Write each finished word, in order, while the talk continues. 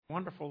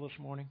Wonderful this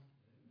morning.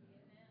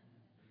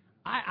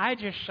 I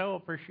just so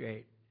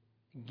appreciate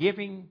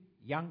giving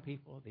young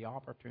people the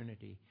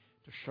opportunity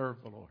to serve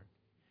the Lord.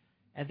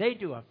 And they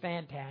do a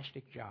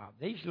fantastic job.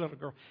 These little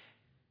girls,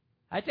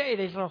 I tell you,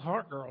 these little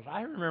heart girls,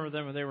 I remember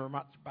them when they were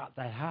about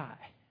that high.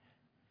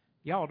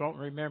 Y'all don't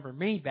remember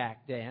me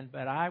back then,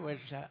 but I was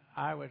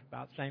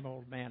about the same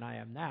old man I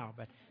am now.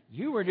 But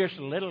you were just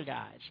little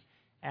guys.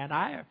 And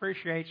I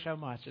appreciate so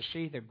much to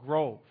see the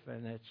growth,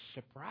 and it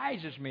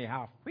surprises me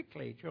how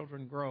quickly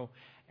children grow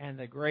and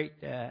the great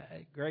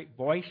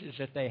voices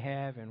that they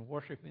have in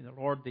worshiping the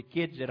Lord. The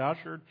kids that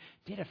ushered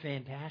did a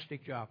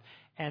fantastic job.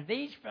 And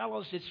these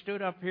fellows that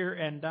stood up here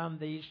and done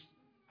these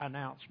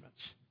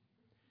announcements,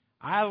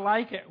 I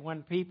like it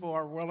when people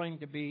are willing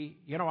to be,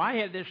 I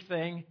have this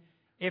thing,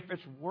 if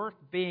it's worth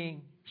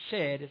being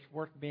said, it's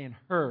worth being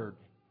heard.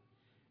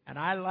 And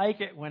I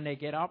like it when they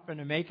get up and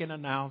they make an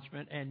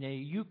announcement and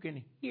you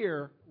can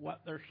hear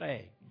what they're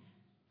saying.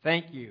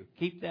 Thank you.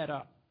 Keep that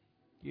up.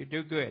 You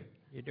do good.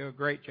 You do a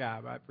great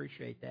job. I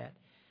appreciate that.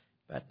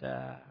 But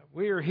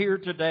we are here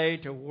today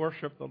to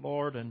worship the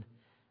Lord, and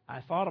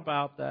I thought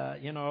about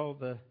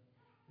the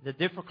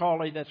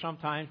difficulty that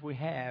sometimes we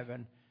have,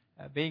 and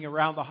being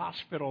around the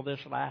hospital this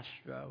last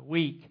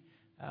week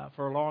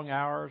for long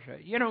hours.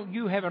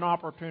 You have an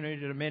opportunity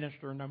to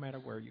minister no matter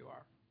where you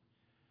are.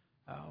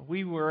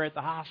 We were at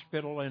the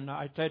hospital, and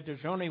I said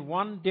there's only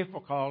one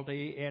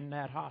difficulty in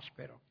that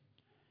hospital,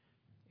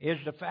 is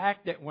the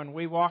fact that when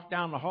we walk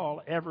down the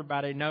hall,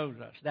 everybody knows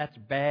us. That's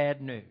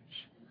bad news.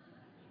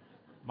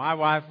 My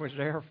wife was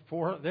there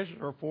this is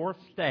her fourth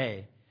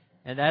stay,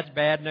 and that's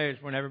bad news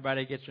when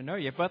everybody gets to know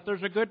you. But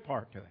there's a good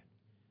part to it,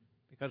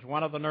 because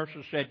one of the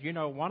nurses said,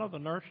 one of the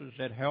nurses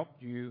that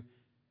helped you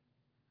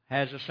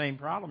has the same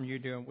problem you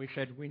do. And we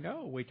said, we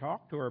know. We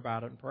talked to her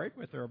about it and prayed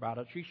with her about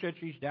it. She said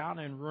she's down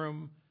in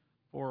room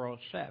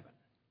 407.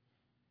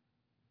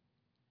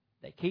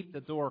 They keep the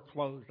door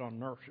closed on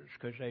nurses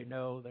because they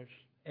know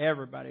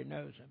everybody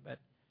knows them. But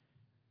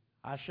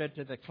I said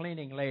to the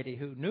cleaning lady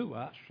who knew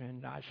us,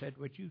 and I said,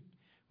 when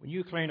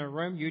you clean her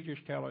room, you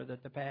just tell her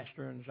that the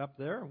pastor is up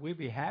there, and we'd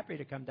be happy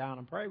to come down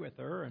and pray with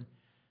her. And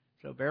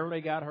so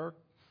Beverly got her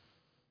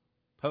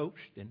post,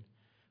 and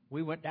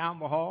we went down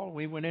the hall.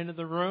 We went into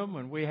the room,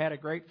 and we had a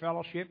great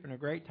fellowship and a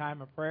great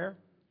time of prayer.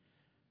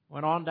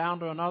 Went on down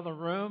to another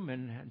room,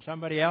 and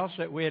somebody else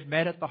that we had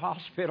met at the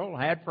hospital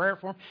had prayer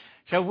for him.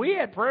 So we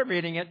had prayer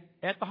meeting at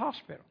the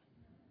hospital,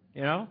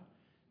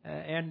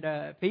 and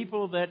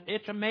people that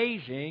it's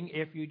amazing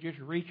if you just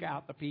reach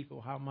out to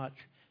people how much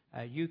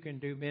you can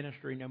do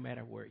ministry no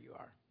matter where you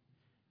are.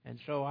 And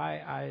so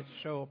I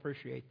so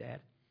appreciate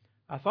that.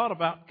 I thought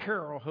about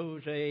Carol,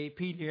 who's a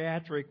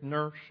pediatric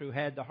nurse who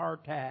had the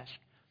hard task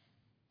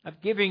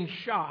of giving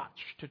shots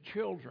to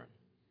children.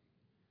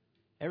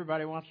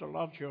 Everybody wants to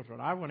love children.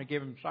 I want to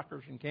give them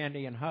suckers and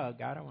candy and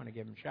hug. I don't want to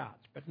give them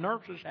shots. But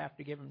nurses have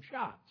to give them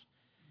shots.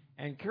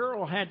 And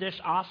Carol had this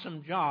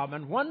awesome job.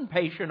 And one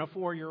patient, a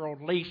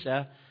 4-year-old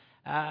Lisa,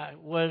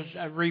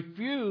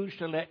 refused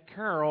to let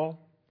Carol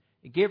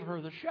give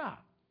her the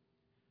shot.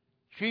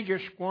 She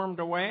just squirmed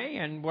away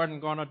and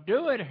wasn't going to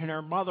do it. And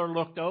her mother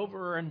looked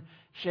over and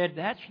said,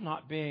 that's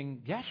not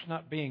being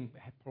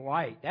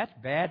polite. That's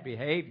bad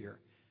behavior,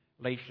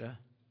 Lisa.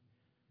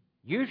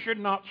 You should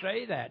not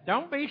say that.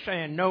 Don't be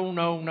saying no,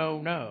 no, no,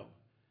 no.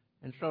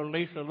 And so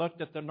Lisa looked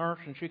at the nurse,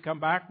 and she come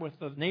back with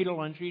the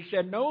needle, and she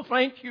said, no,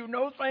 thank you,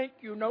 no, thank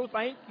you, no,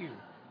 thank you.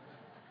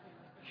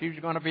 She was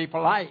going to be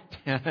polite,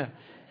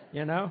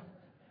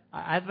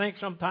 I think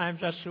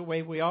sometimes that's the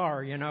way we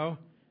are,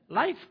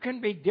 Life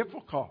can be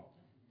difficult.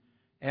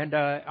 And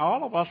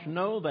all of us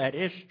know that.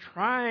 It's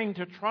trying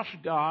to trust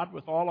God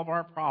with all of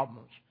our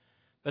problems.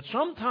 But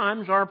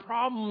sometimes our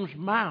problems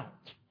mount.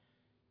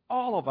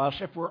 All of us,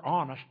 if we're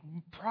honest,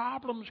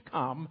 problems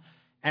come,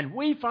 and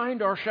we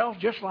find ourselves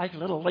just like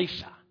little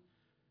Lisa.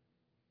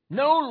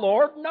 No,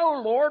 Lord,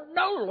 no, Lord,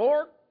 no,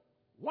 Lord.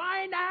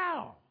 Why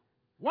now?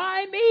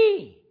 Why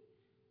me?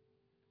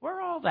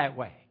 We're all that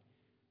way.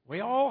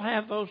 We all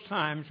have those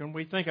times when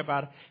we think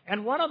about it.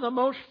 And one of the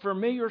most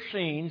familiar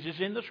scenes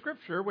is in the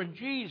Scripture when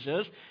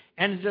Jesus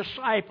and the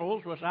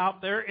disciples was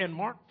out there in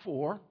Mark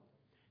 4.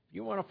 If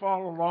you want to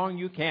follow along,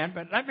 you can.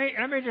 But let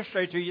me just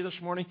say to you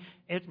this morning,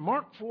 it's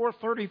Mark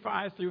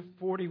 4:35 through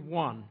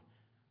 41.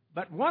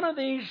 But one of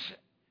this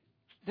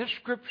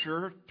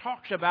Scripture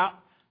talks about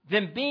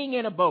them being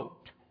in a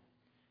boat.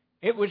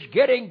 It was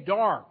getting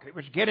dark. It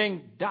was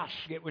getting dusk.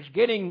 It was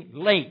getting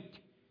late.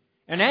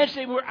 And as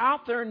they were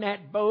out there in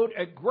that boat,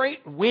 a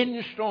great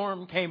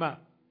windstorm came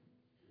up.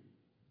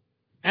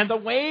 And the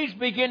waves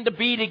began to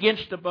beat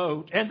against the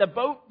boat, and the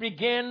boat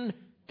began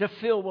to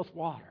fill with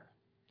water.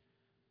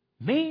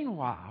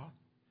 Meanwhile,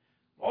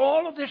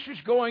 all of this is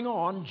going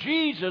on.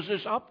 Jesus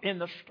is up in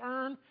the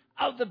stern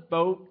of the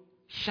boat,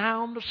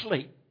 sound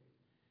asleep.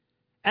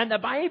 And the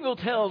Bible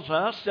tells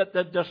us that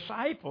the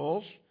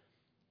disciples,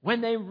 when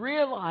they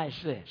realize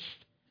this,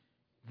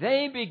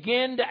 they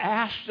begin to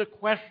ask the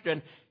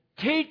question,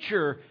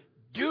 Teacher,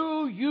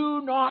 do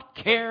you not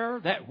care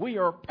that we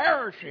are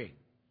perishing?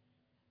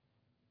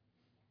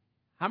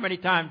 How many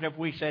times have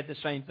we said the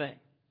same thing?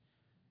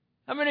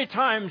 How many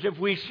times have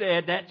we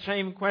said that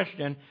same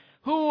question?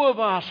 Who of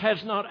us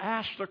has not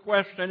asked the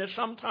question at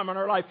some time in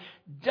our life,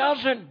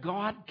 doesn't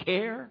God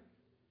care?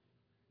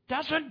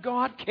 Doesn't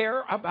God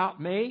care about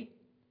me?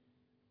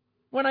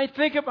 When I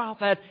think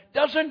about that,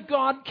 doesn't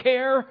God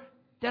care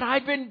that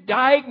I've been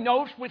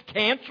diagnosed with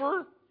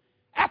cancer?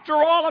 After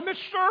all, I'm a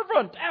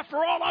servant. After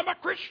all, I'm a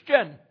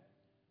Christian.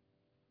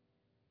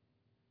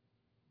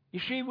 You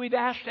see, we've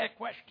asked that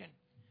question.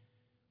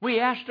 We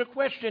asked the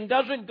question,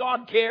 doesn't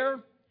God care?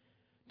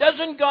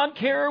 Doesn't God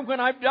care when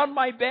I've done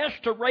my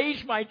best to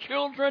raise my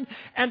children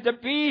and to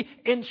be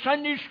in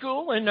Sunday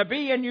school and to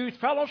be in youth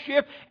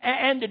fellowship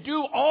and to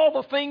do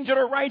all the things that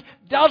are right?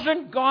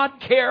 Doesn't God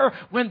care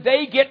when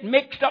they get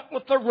mixed up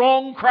with the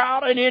wrong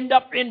crowd and end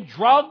up in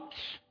drugs?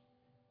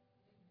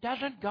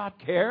 Doesn't God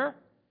care?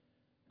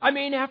 I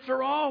mean,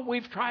 after all,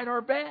 we've tried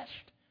our best.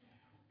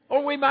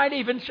 Or we might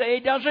even say,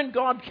 doesn't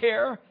God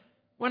care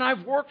when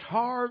I've worked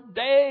hard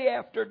day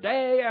after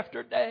day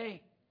after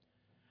day?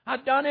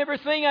 I've done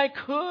everything I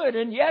could,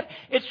 and yet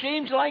it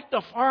seems like the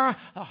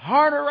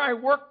harder I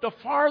work, the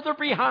farther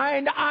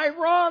behind I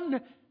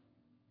run.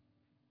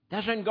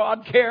 Doesn't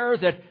God care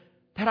that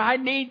I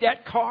need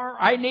that car,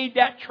 I need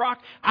that truck,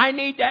 I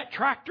need that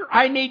tractor,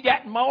 I need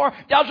that mower?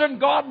 Doesn't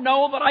God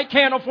know that I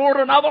can't afford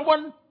another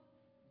one?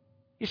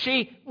 You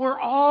see, we're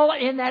all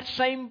in that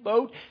same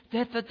boat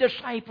that the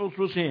disciples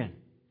was in.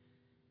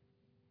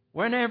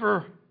 Where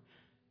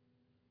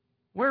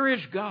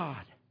is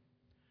God?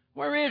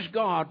 Where is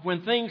God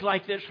when things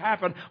like this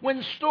happen?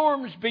 When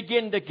storms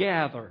begin to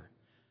gather?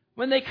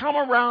 When they come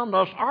around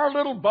us, our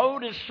little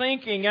boat is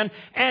sinking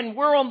and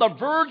we're on the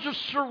verge of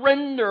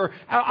surrender,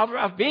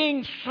 of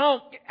being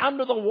sunk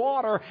under the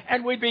water,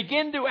 and we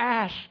begin to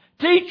ask,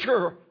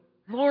 Teacher,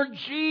 Lord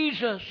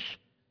Jesus,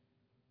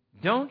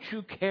 don't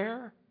you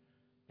care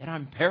that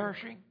I'm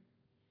perishing?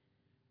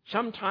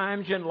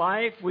 Sometimes in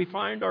life we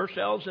find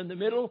ourselves in the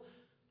middle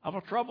of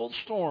a troubled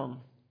storm.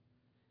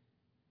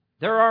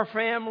 There are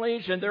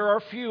families, and there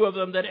are few of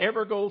them that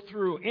ever go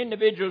through,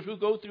 individuals who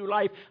go through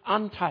life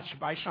untouched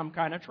by some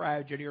kind of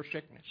tragedy or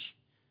sickness.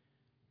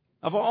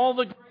 Of all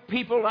the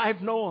people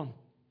I've known,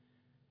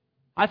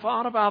 I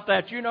thought about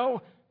that. You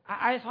know,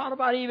 I thought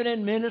about even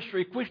in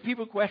ministry, which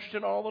people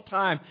question all the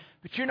time.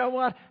 But you know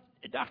what?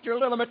 Dr.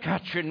 Lilla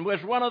McCutcheon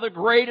was one of the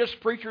greatest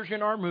preachers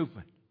in our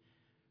movement.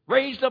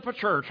 Raised up a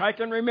church. I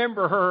can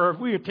remember her.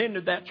 We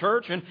attended that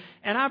church, and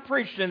I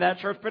preached in that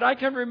church, but I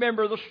can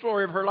remember the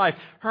story of her life.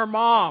 Her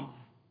mom,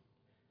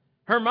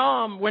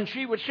 when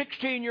she was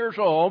 16 years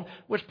old,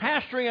 was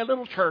pastoring a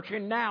little church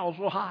in Niles,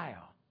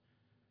 Ohio.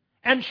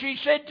 And she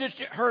said to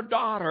her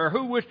daughter,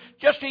 who was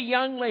just a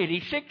young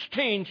lady,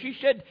 16, she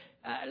said,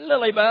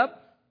 Lily Bub,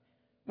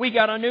 we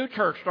got a new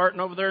church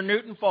starting over there in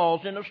Newton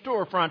Falls in a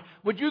storefront.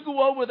 Would you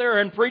go over there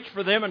and preach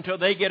for them until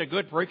they get a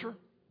good preacher?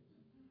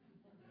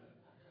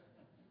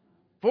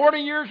 40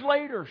 years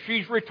later,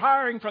 she's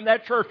retiring from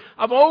that church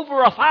of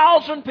over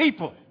 1,000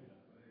 people.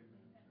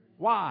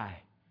 Why?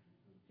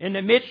 In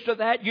the midst of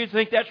that, you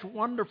think that's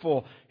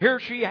wonderful. Here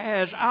she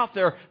has out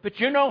there. But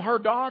you know, her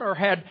daughter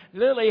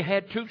Lily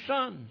had 2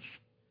 sons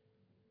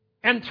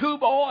and 2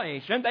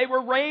 boys. And they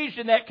were raised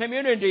in that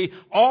community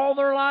all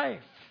their life.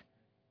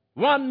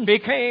 One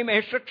became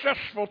a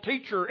successful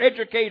teacher,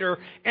 educator,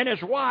 and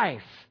his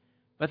wife.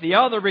 But the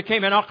other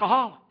became an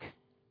alcoholic.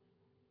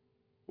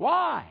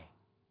 Why?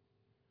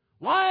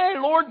 Why,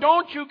 Lord,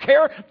 don't you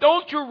care?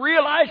 Don't you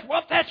realize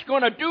what that's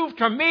going to do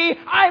to me?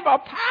 I'm a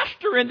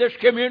pastor in this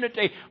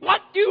community.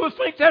 What do you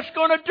think that's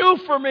going to do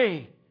for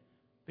me?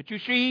 But you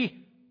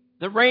see,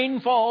 the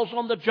rain falls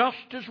on the just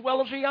as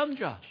well as the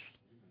unjust.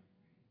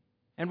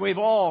 And we've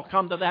all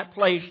come to that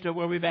place to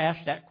where we've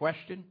asked that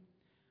question.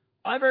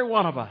 Every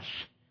one of us.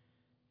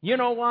 You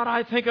know what?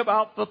 I think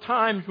about the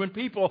times when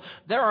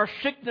there are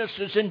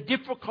sicknesses and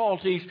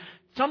difficulties,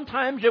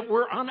 sometimes that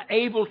we're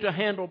unable to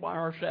handle by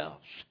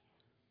ourselves.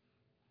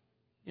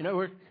 You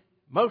know,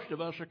 most of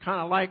us are kind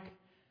of like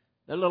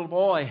the little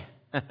boy,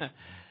 a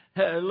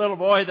little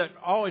boy that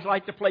always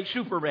liked to play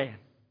Superman.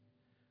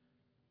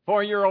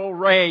 4-year-old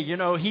Ray, you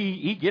know,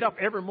 he'd get up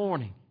every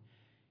morning.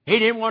 He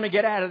didn't want to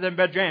get out of them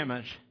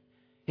pajamas.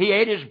 He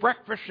ate his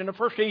breakfast, and the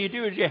first thing you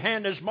do is you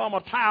hand his mom a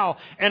towel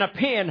and a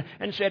pin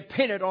and said,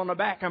 pin it on the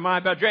back of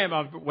my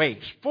pajama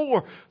waist.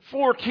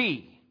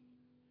 4T.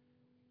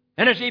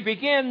 And as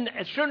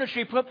soon as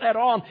she put that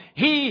on,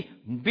 he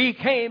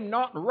became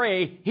not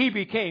Ray, he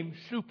became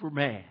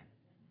Superman.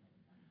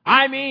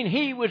 I mean,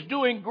 he was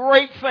doing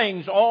great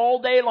things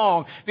all day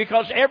long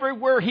because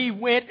everywhere he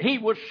went, he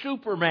was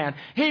Superman.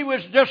 He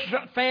was just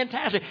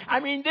fantastic.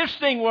 I mean, this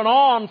thing went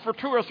on for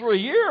 2 or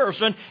 3 years,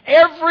 and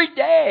every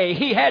day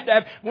he had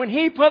to when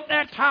he put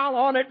that towel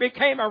on, it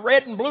became a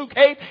red and blue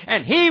cape,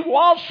 and he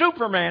was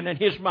Superman in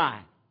his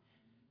mind.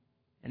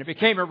 And it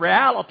became a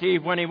reality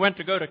when he went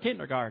to go to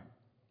kindergarten.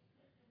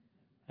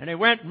 And he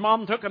went,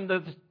 Mom took him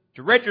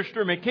to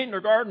register him in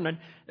kindergarten, and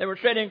they were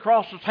sitting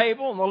across the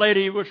table, and the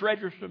lady who was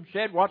registering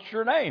said, what's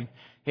your name?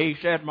 He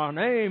said, my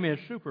name is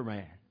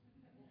Superman.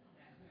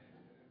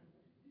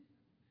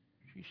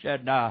 She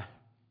said,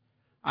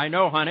 I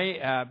know, honey,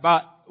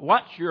 but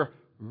what's your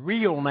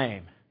real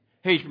name?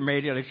 He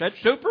immediately said,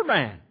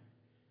 Superman.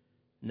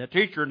 And the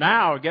teacher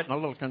now getting a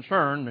little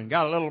concerned and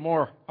got a little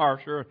more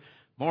harsher,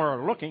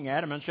 more looking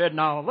at him and said,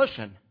 now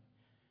listen,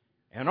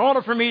 in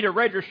order for me to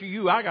register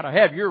you, I got to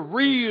have your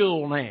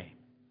real name.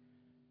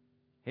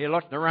 He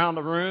looked around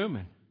the room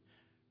and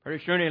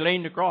pretty soon he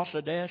leaned across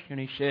the desk and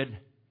he said,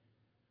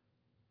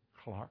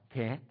 Clark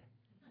Kent.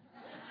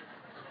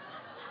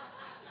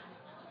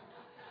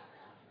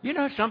 You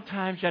know,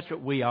 sometimes that's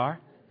what we are.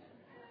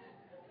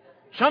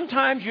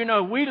 Sometimes, you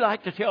know, we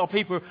like to tell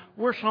people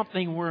we're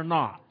something we're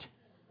not.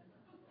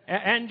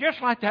 And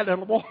just like that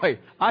little boy,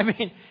 I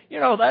mean, you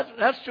know,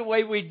 that's the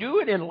way we do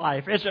it in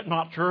life. Is it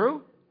not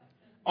true?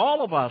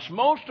 All of us,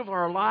 most of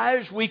our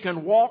lives, we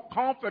can walk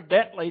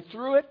confidently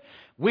through it.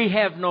 We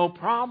have no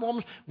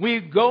problems.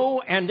 We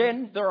go, and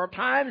then there are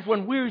times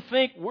when we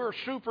think we're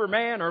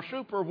Superman or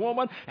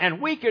Superwoman,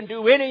 and we can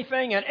do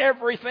anything and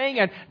everything,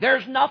 and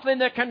there's nothing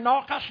that can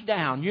knock us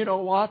down. You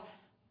know what?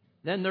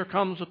 Then there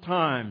comes a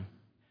time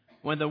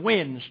when the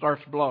wind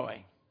starts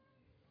blowing.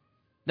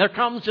 There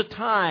comes a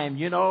time,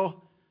 you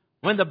know,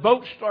 when the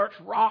boat starts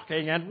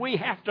rocking and we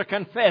have to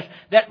confess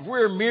that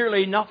we're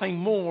merely nothing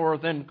more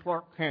than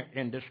Clark Kent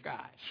in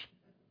disguise.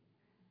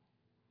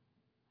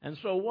 And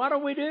so what do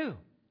we do?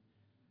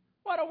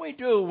 What do we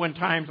do when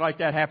times like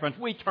that happens?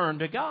 We turn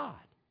to God.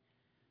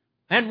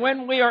 And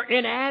when we are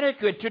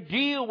inadequate to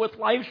deal with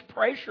life's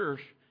pressures,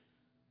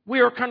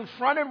 we are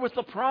confronted with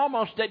the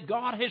promise that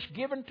God has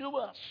given to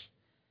us.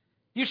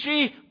 You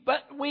see,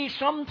 but we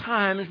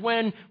sometimes,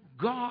 when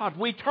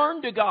we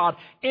turn to God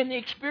in the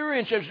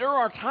experiences. There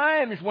are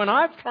times when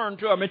I've turned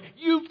to Him and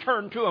you've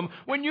turned to Him.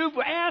 When you've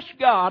asked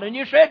God and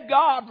you said,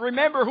 God,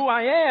 remember who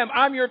I am.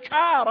 I'm your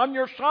child. I'm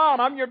your son.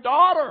 I'm your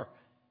daughter.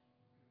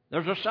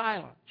 There's a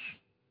silence.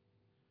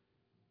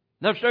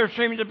 There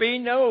seems to be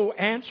no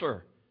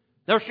answer.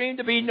 There seemed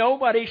to be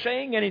nobody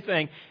saying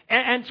anything.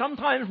 And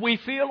sometimes we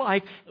feel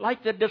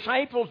like the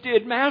disciples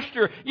did,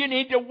 Master, you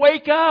need to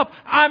wake up.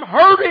 I'm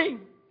hurting.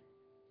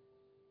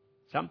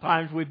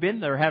 Sometimes we've been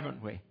there,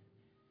 haven't we?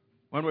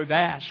 When we've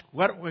asked,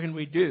 what can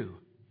we do?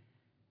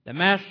 The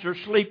Master's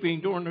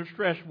sleeping during the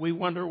stress. We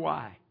wonder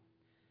why.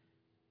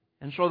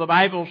 And so the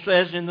Bible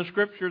says in the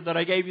Scripture that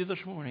I gave you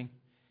this morning,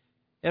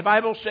 the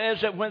Bible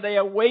says that when they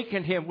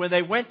awakened Him, when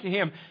they went to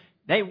Him,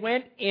 they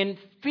went in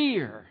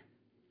fear.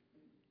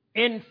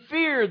 In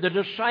fear, the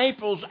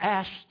disciples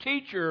asked,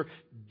 Teacher,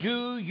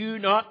 do you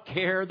not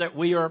care that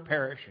we are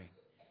perishing?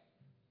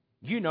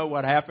 You know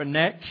what happened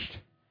next.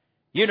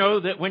 You know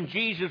that when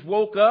Jesus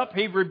woke up,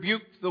 He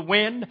rebuked the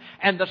wind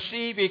and the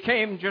sea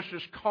became just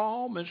as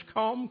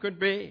calm could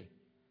be.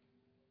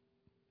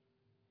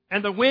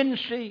 And the wind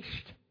ceased.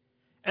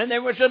 And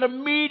there was an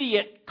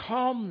immediate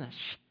calmness.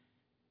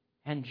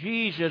 And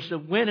Jesus,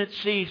 when it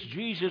ceased,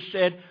 Jesus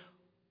said,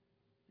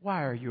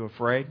 why are you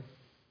afraid?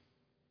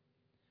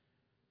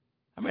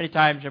 How many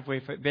times have we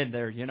been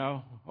there, you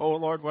know? Oh,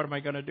 Lord, what am I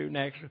going to do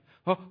next?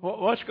 Oh,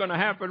 what's going to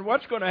happen?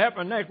 What's going to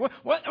happen next?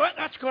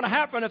 What's going to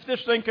happen if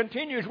this thing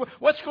continues?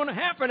 What's going to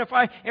happen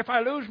if I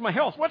lose my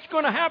health? What's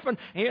going to happen?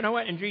 And you know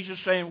what? And Jesus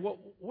is saying, well,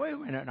 wait a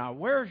minute now,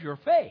 where's your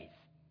faith?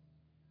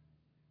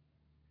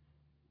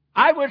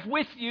 I was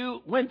with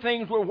you when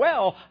things were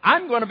well.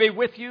 I'm going to be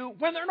with you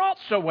when they're not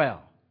so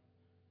well.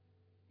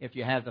 If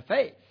you have the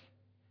faith.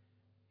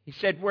 He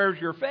said, where's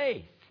your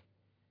faith?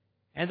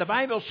 And the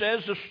Bible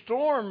says the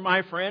storm,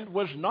 my friend,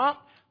 was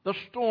not the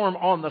storm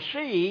on the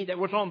sea that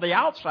was on the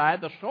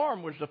outside. The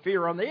storm was the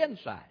fear on the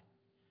inside.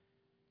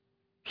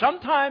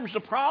 Sometimes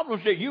the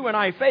problems that you and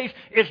I face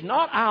is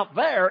not out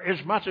there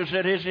as much as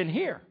it is in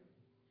here.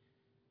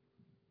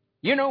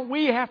 You know,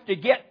 we have to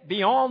get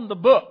beyond the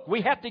book.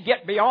 We have to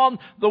get beyond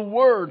the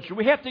words.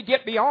 We have to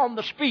get beyond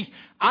the speech.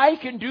 I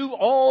can do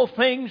all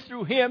things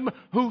through Him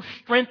who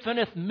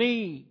strengtheneth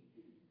me.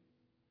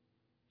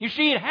 You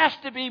see, it has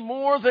to be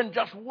more than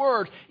just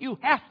words. You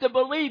have to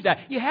believe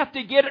that. You have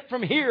to get it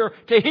from here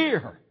to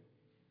here.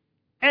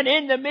 And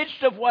in the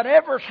midst of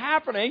whatever's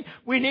happening,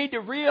 we need to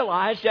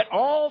realize that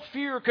all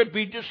fear could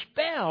be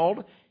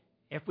dispelled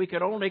if we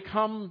could only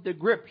come to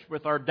grips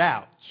with our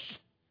doubts.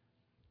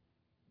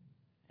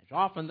 It's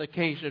often the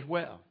case as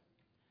well.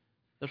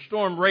 The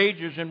storm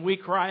rages and we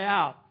cry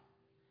out.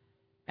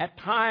 At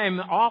time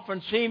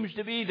often seems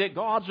to be that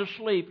God's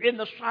asleep. In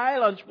the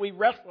silence we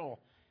wrestle.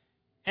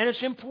 And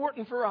it's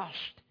important for us.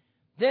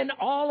 Then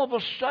all of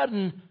a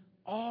sudden,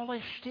 all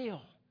is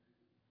still.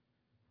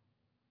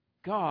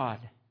 God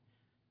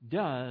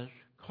does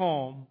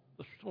calm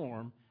the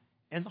storm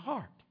in the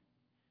heart.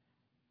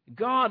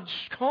 God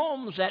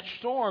calms that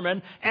storm.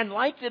 And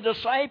like the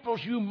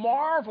disciples, you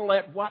marvel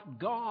at what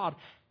God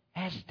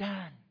has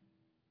done.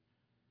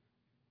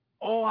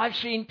 Oh, I've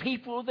seen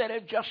people that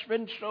have just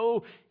been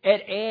so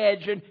at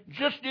edge and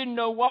just didn't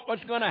know what was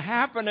going to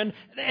happen, and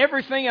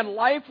everything in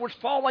life was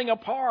falling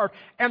apart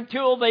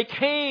until they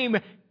came,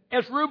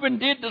 as Reuben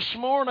did this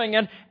morning,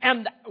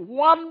 and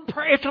one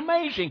prayer, it's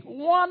amazing,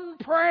 one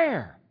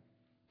prayer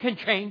can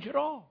change it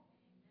all.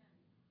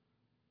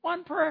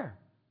 One prayer.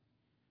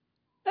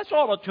 That's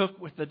all it took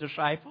with the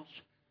disciples.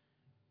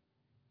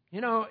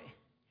 You know,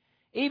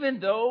 even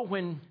though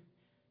when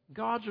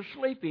God's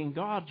sleeping,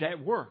 God's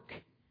at work,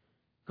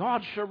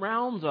 God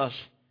surrounds us,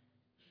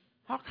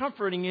 how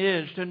comforting it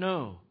is to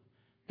know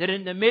that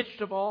in the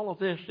midst of all of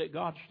this, that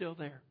God's still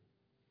there.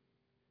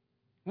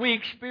 We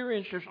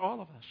experience this,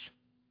 all of us.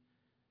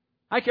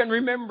 I can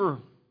remember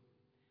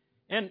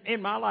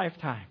in my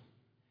lifetime,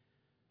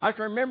 I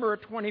can remember a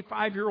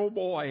 25-year-old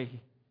boy,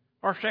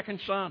 our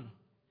second son.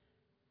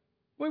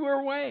 We were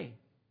away.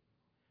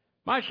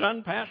 My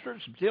son pastored,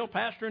 still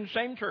pastoring in the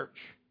same church,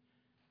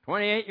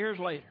 28 years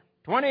later.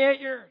 28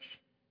 years.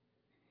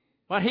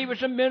 But he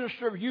was a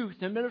minister of youth,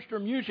 a minister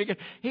of music, and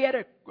he had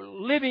a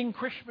living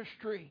Christmas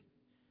tree.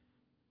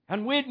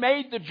 And we'd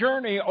made the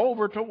journey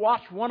over to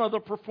watch one of the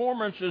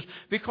performances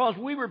because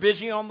we were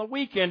busy on the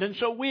weekend, and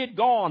so we had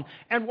gone.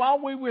 And while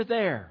we were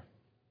there,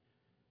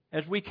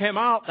 as we came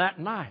out that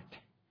night,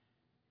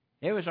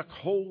 it was a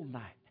cold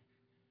night.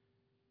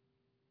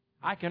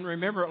 I can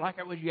remember it like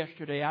it was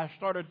yesterday. I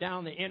started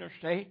down the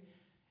interstate,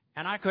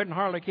 and I couldn't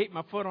hardly keep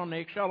my foot on the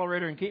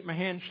accelerator and keep my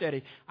hand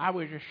steady. I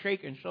was just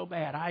shaking so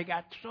bad. I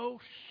got so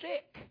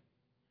sick.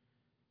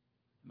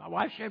 My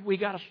wife said, we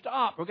got to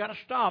stop. We got to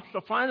stop.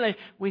 So finally,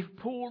 we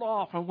pulled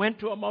off and went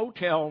to a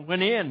motel,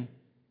 went in,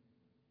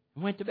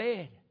 and went to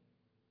bed.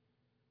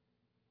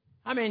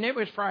 I mean, it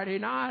was Friday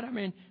night. I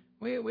mean,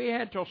 we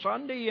had till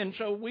Sunday, and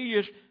so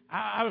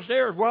I was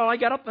there. Well, I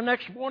got up the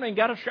next morning,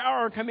 got a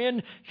shower, come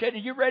in, said, are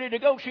you ready to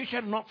go? She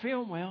said, I'm not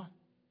feeling well.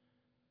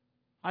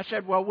 I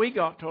said, well, we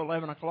got till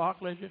 11 o'clock.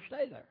 Let's just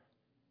stay there.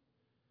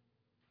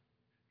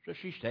 So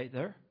she stayed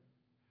there.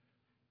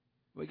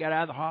 We got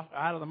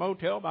out of the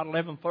motel about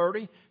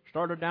 11:30,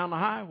 started down the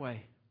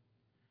highway.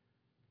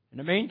 In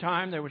the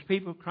meantime, there was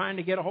people trying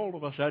to get a hold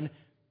of us. And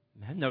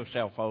had no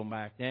cell phone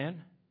back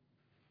then.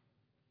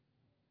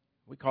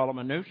 We call them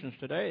a nuisance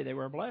today. They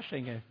were a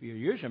blessing if you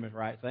use them as the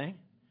right thing.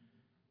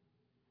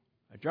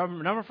 I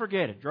never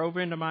forget it. Drove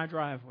into my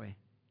driveway.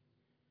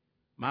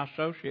 My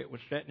associate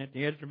was sitting at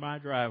the edge of my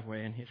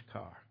driveway in his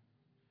car.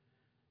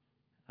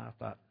 I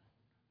thought,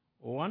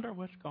 wonder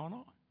what's going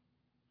on.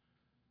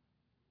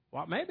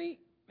 Well, maybe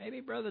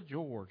Brother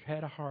George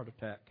had a heart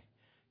attack.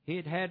 He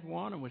had had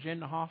one and was in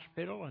the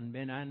hospital and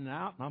been in and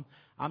out. And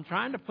I'm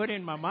trying to put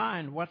in my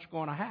mind what's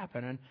going to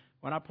happen. And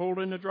when I pulled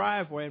in the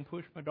driveway and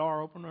pushed my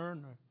door opener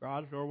and the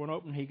garage door went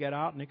open, he got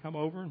out and he come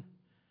over and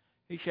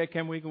he said,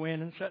 can we go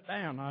in and sit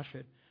down? I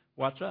said,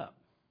 what's up?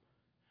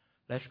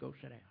 Let's go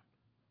sit down.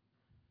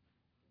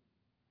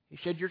 He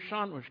said, your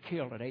son was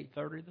killed at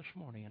 8:30 this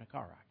morning in a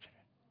car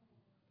accident.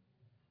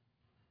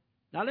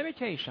 Now, let me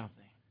tell you something.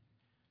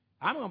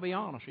 I'm going to be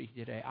honest with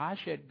you today. I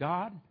said,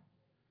 God,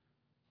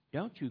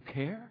 don't you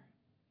care?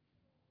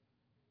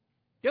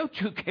 Don't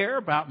you care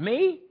about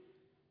me?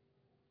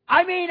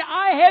 I mean,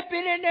 I have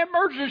been in the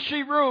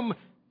emergency room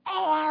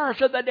all hours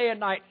of the day and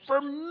night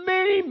for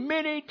many,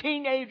 many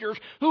teenagers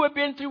who have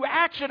been through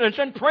accidents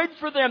and prayed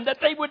for them that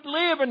they would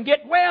live and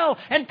get well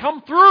and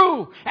come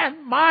through.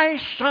 And my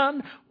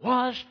son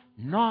was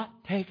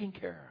not taken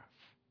care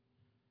of.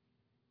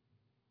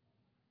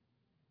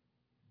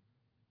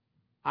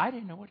 I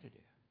didn't know what to do.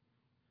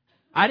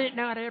 I didn't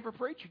know how to ever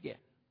preach again.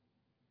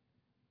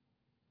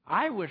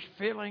 I was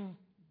feeling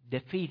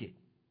defeated.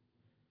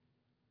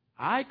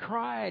 I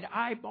cried,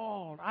 I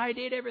bawled, I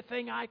did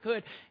everything I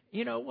could.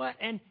 You know what?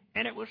 And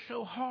it was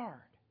so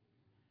hard.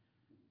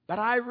 But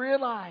I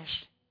realized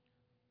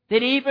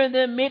that even in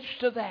the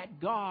midst of that,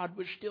 God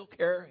was still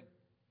caring.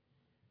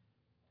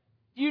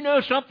 You know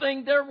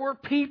something? There were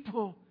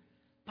people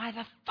by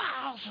the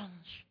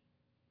thousands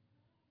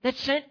that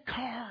sent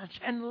cards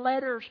and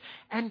letters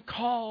and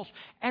calls.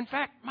 In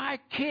fact, my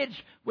kids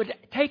would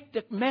take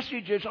the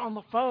messages on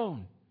the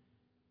phone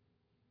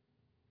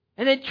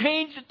and then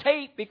change the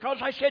tape because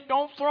I said,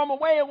 don't throw them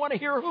away. I want to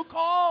hear who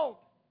called.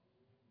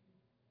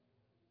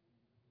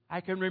 I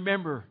can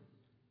remember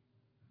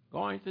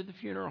going to the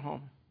funeral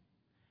home.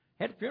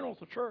 Had a funeral at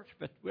the church,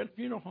 but we had a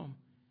funeral home.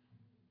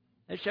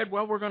 They said,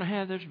 well, we're going to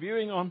have this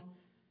viewing on.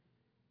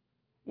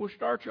 We'll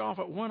start you off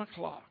at 1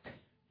 o'clock.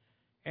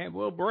 And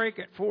we'll break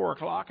at 4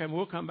 o'clock, and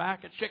we'll come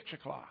back at 6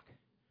 o'clock.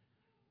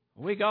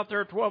 We got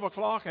there at 12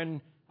 o'clock, and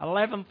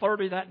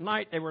 11:30 that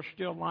night, they were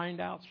still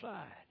lined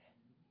outside.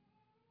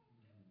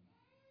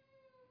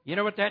 You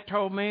know what that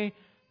told me?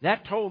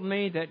 That told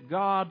me that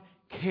God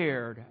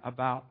cared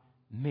about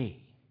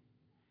me.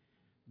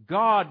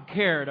 God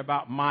cared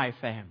about my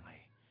family.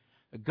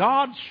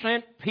 God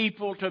sent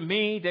people to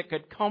me that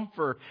could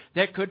comfort,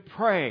 that could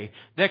pray,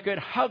 that could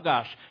hug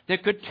us,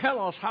 that could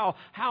tell us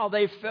how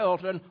they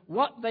felt and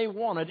what they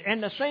wanted.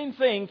 And the same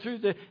thing through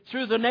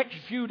the next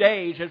few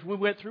days as we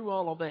went through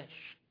all of this.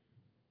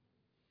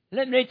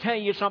 Let me tell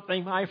you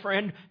something, my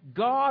friend.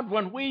 God,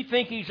 when we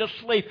think He's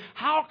asleep,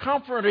 how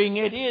comforting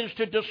it is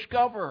to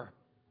discover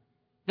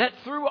that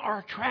through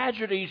our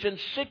tragedies and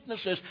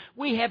sicknesses,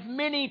 we have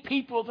many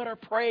people that are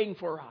praying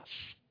for us.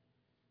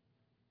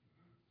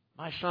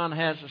 My son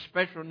has a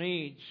special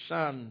needs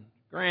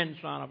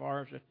grandson of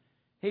ours.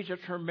 He's a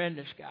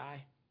tremendous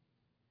guy.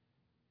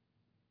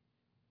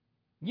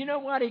 You know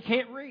what? He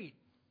can't read.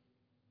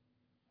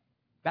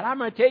 But I'm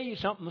going to tell you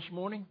something this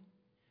morning.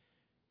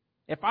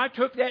 If I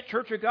took that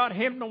Church of God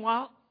hymnal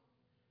out,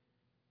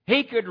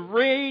 he could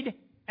read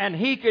and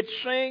he could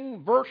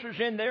sing verses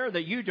in there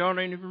that you don't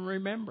even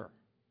remember.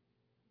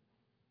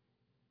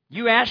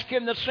 You ask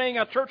him to sing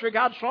a Church of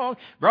God song,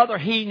 brother,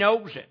 he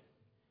knows it.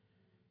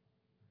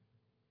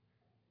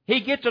 He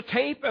gets a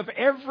tape of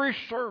every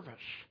service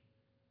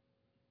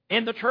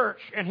in the church,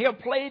 and he'll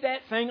play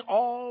that thing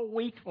all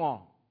week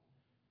long.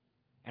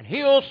 And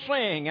he'll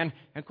sing, and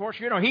of course,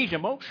 he's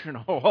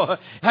emotional.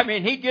 I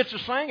mean, he gets to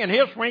sing, and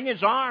he'll swing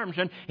his arms,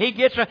 and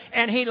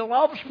and he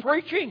loves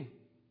preaching.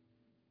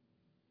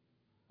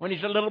 When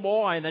he's a little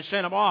boy, and they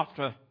sent him off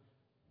to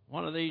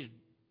one of these,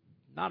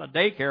 not a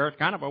daycare, it's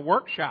kind of a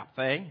workshop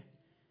thing,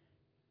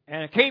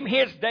 and it came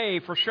his day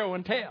for show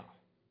and tell.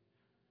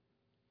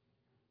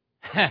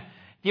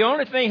 The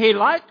only thing he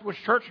liked was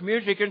church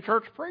music and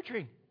church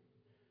preaching.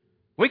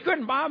 We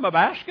couldn't buy him a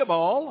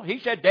basketball. He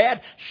said,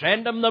 Dad,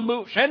 send him the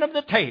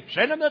tapes.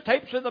 Send him the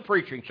tapes of the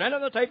preaching. Send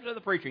him the tapes of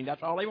the preaching.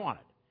 That's all he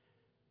wanted.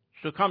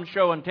 So come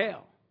show and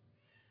tell.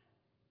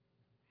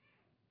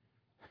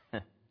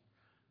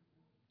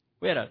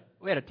 We had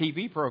a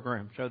TV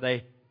program, so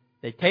they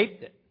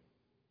taped it.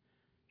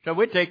 So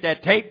we'd take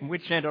that tape and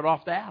we'd send it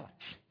off to Alex.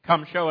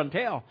 Come show and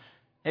tell.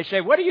 They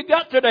say, what do you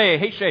got today?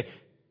 He say,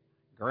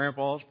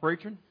 Grandpa's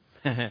preaching.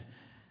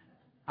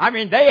 I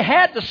mean, they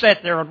had to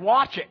sit there and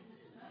watch it.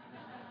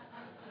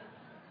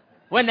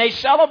 When they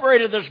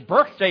celebrated this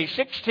birthday,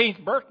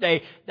 16th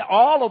birthday,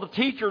 all of the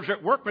teachers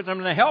that worked with him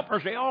and the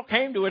helpers, they all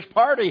came to his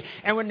party.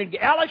 And when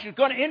Alex was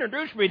going to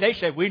introduce me, they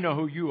said, we know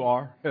who you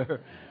are.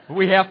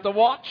 We have to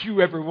watch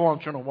you every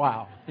once in a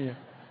while. Yeah.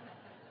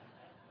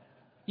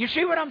 You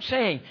see what I'm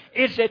saying?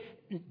 Is that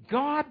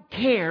God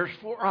cares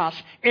for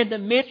us in the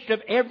midst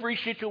of every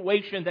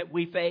situation that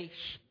we face.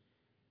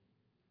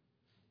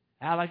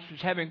 Alex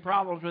was having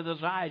problems with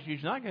his eyes.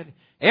 He's not good.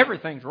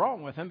 Everything's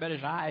wrong with him but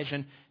his eyes.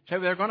 And so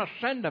they're going to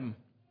send him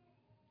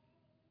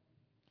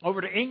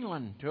over to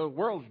England to a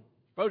world's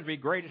supposed to be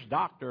greatest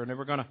doctor, and they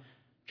were going to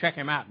check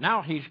him out.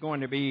 Now he's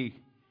going to be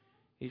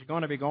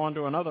going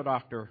to another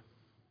doctor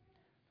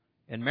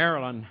in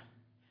Maryland.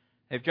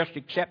 They've just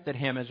accepted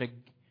him as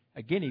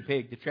a guinea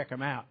pig to check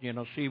him out,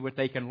 see what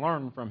they can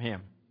learn from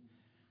him.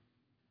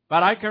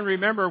 But I can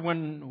remember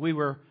when we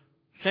were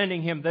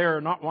sending him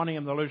there, not wanting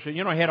him to lose it. He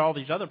had all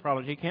these other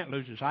problems. He can't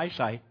lose his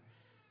eyesight.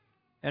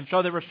 And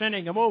so they were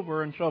sending him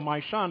over, and so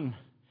my son,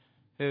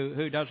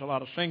 who does a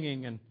lot of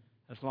singing and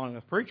as long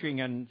as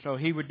preaching, and so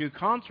he would do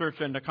concerts,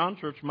 and the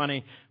concerts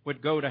money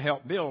would go to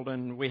help build.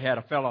 And we had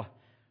a fellow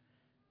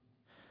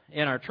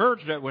in our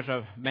church that was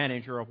a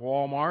manager of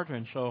Walmart,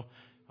 and so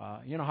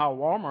you know how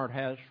Walmart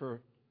has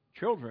for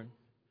children.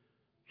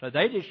 So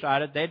they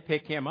decided they'd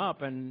pick him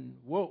up, and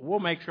we'll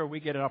make sure we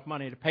get enough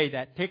money to pay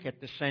that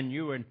ticket to send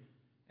you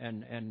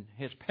and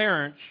his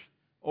parents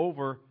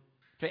over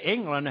to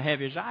England to have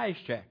his eyes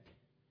checked.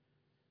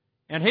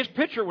 And his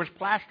picture was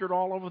plastered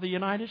all over the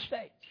United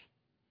States.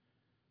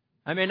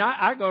 I mean,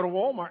 I go to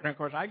Walmart, and of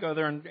course I go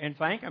there and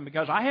thank them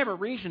because I have a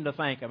reason to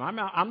thank them. I'm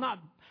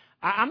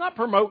not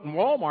promoting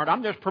Walmart.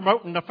 I'm just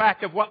promoting the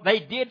fact of what they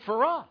did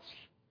for us.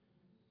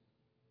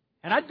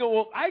 And I'd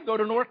go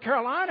to North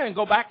Carolina and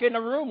go back in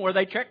the room where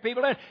they check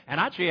people in, and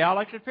I'd see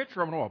Alex's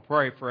picture. I'm going to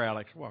pray for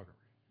Alex Walker.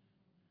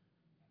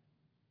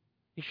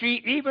 You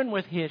see, even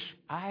with his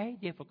eye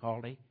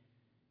difficulty,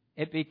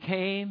 it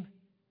became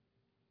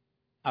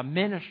a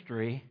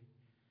ministry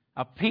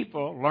of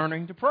people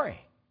learning to pray.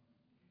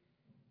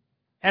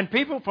 And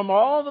people from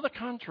all over the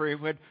country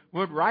would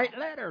write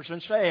letters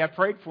and say, I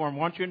prayed for him.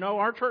 Once you know,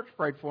 our church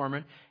prayed for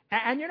him.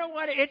 And you know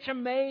what? It's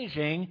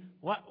amazing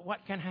what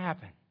can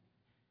happen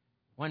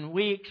when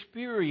we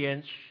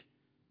experience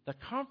the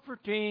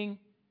comforting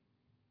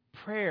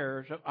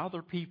prayers of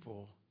other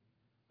people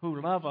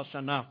who love us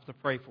enough to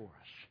pray for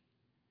us.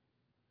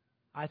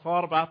 I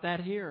thought about that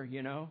here,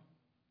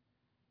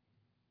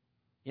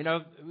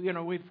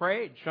 we've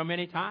prayed so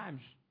many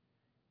times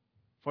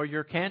for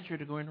your cancer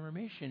to go into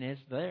remission. It's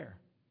there.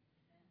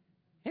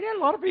 And then a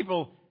lot of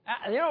people,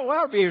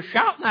 be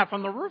shouting that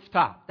from the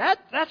rooftop.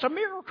 That's a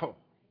miracle.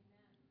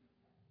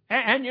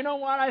 And you know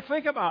what? I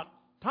think about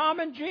Tom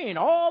and Jean,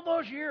 all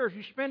those years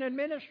you spent in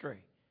ministry.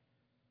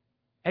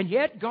 And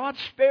yet God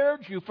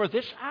spared you for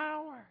this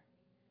hour.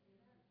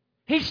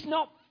 He's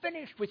not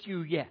finished with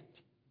you yet.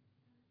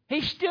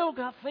 He's still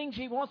got things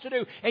He wants to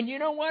do. And you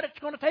know what it's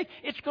going to take?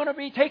 It's going to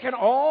be taking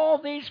all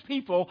these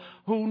people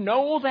who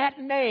know that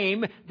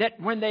name,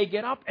 that when they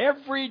get up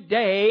every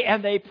day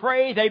and they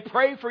pray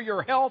for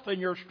your health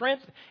and your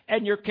strength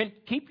and can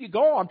keep you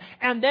going.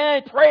 And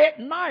then they pray at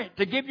night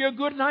to give you a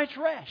good night's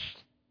rest.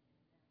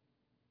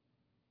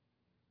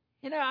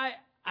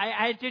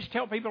 I just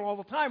tell people all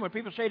the time when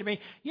people say to me,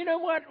 you know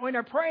what, when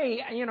I pray,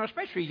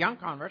 especially young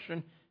converts,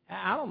 and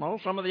I don't know,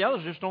 some of the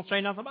others just don't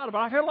say nothing about it. But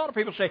I've heard a lot of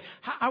people say,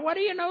 what do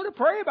you know to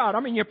pray about? I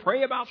mean, you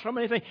pray about so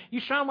many things. You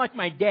sound like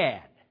my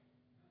dad.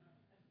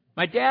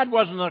 My dad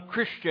wasn't a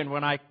Christian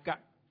when I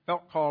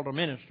felt called to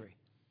ministry.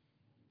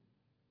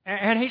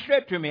 And he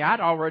said to me, I'd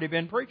already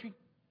been preaching.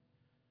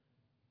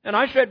 And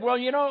I said, well,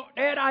 you know,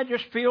 Dad, I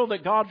just feel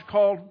that God's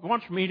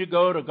wants me to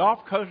go to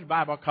Gulf Coast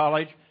Bible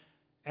College,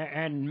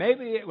 and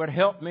maybe it would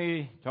help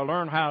me to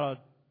learn how to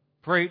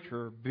preach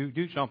or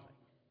do something.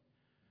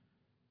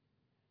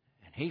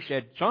 And he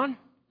said, son,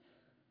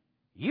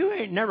 you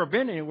ain't never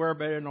been anywhere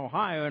but in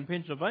Ohio and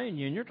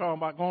Pennsylvania, and you're talking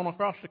about going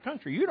across the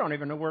country. You don't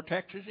even know where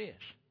Texas is.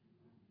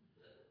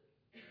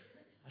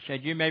 I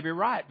said, you may be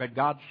right, but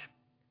God's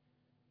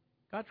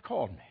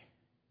called me.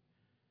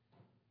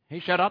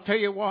 He said, I'll tell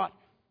you what.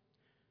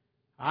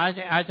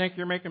 I think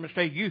you're making a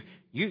mistake.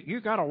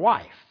 You got a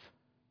wife.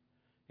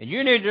 And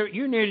you need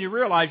to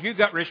realize you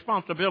got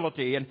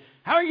responsibility. And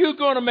how are you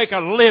going to make a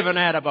living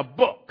out of a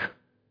book?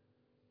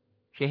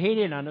 See, he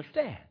didn't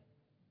understand.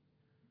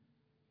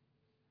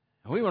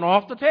 And we went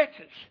off to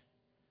Texas.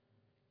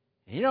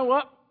 And you know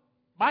what?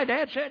 My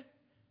dad said,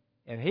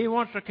 if he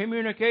wants to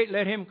communicate,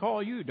 let him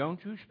call you. Don't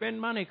you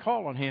spend money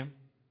calling him.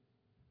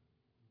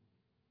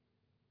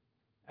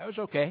 That was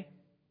okay.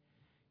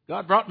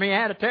 God brought me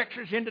out of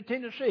Texas into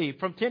Tennessee.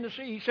 From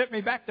Tennessee, He sent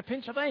me back to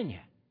Pennsylvania.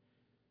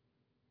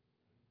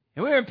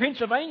 And we were in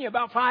Pennsylvania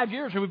about 5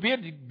 years, and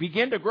we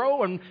began to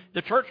grow, and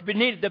the church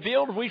needed to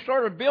build, and we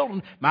started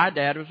building. My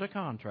dad was a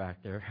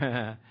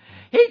contractor.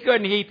 He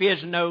couldn't keep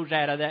his nose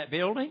out of that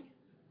building.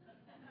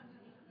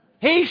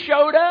 He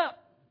showed up.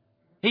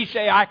 He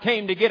said, I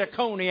came to get a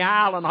Coney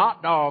Island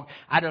hot dog.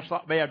 I just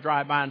thought maybe I'd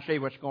drive by and see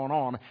what's going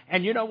on.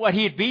 And you know what?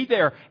 He'd be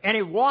there, and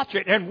he'd watch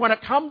it. And when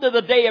it come to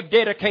the day of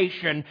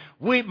dedication,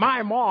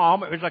 my mom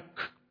was a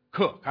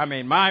cook. I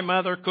mean, my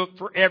mother cooked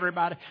for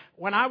everybody.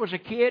 When I was a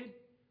kid,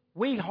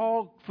 we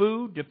hauled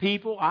food to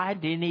people I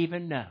didn't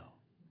even know.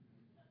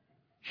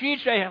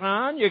 She'd say,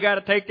 hon, you got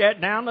to take that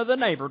down to the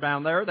neighbor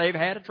down there. They've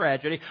had a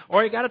tragedy.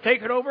 Or you got to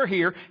take it over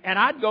here. And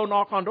I'd go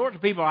knock on doors to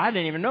people I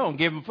didn't even know and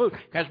give them food.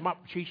 Because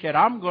she said,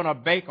 I'm going to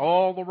bake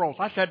all the rolls.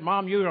 I said,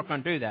 Mom, you're not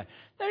going to do that.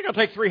 They're going to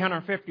take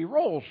 350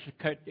 rolls to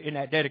cut in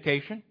that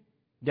dedication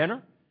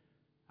dinner.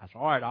 I said,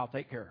 all right, I'll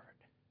take care of it.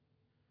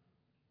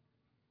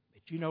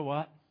 But you know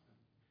what?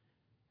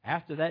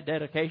 After that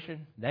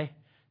dedication,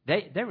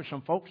 there were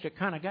some folks that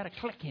kind of got a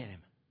click in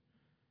him.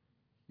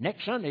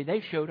 Next Sunday,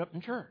 they showed up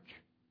in church.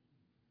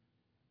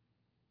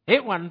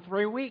 It wasn't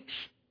 3 weeks.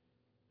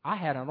 I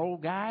had an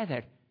old guy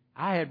that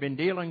I had been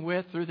dealing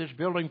with through this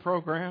building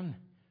program.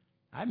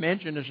 I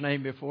mentioned his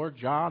name before,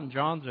 John.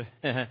 John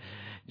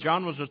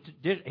was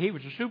he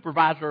was a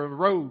supervisor of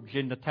roads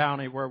in the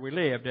county where we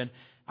lived, and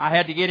I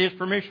had to get his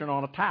permission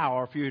on a tile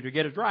or a few to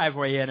get a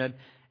driveway in,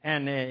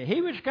 and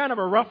he was kind of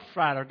a rough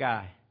rider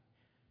guy.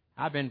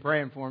 I've been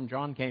praying for him.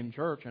 John came to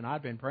church, and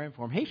I've been praying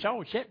for him. He's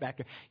always sat back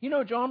there. You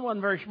know, John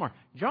wasn't very smart.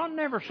 John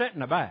never sat in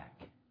the back.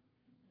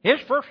 His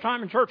first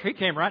time in church, he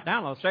came right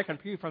down to the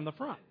second pew from the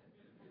front.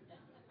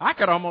 I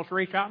could almost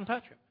reach out and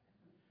touch him.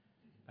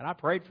 And I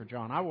prayed for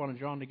John. I wanted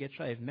John to get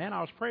saved. Man,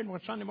 I was praying one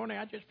Sunday morning.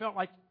 I just felt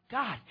like,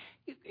 God,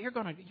 you're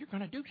going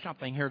to do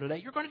something here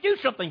today. You're going to do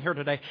something here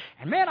today.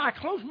 And man, I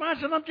closed my eyes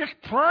and I'm just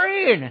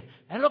praying. And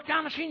I looked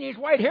down and seen his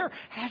white hair.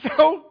 And I said,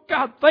 oh,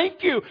 God,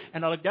 thank you.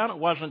 And I looked down. It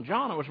wasn't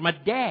John. It was my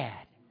dad.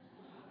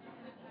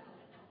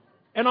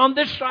 And on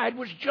this side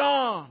was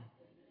John.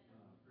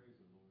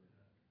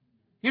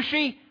 You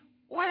see,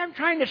 what I'm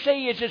trying to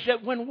say is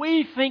that when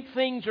we think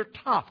things are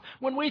tough,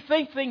 when we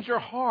think things are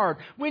hard,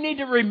 we need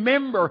to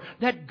remember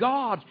that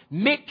God,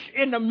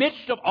 in the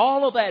midst of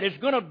all of that, is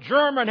going to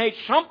germinate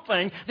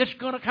something that's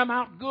going to come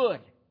out good.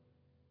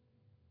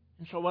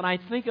 And so when I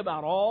think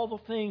about all the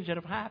things that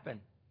have happened,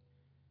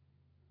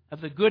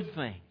 of the good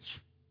things,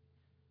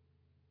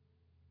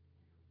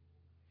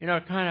 you know,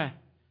 it kind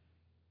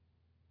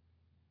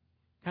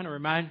of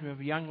reminds me of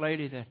a young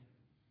lady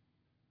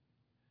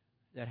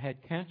that had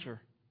cancer.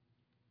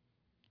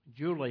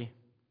 Julie.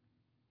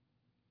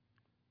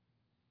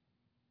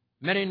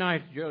 Many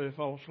nights Julie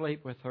fell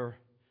asleep with the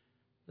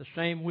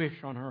same wish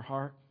on her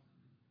heart,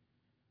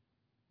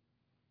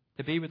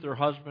 to be with her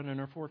husband and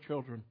her 4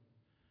 children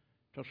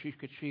till she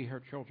could see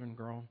her children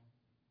grown.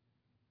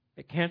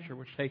 The cancer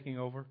was taking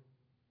over.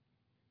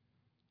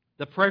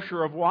 The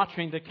pressure of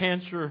watching the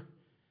cancer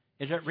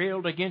as it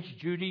railed against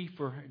Julie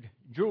for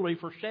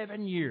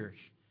 7 years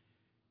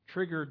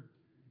triggered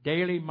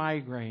daily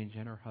migraines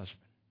in her husband.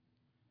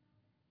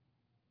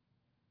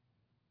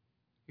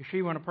 You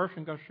see, when a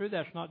person goes through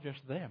that, it's not just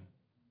them.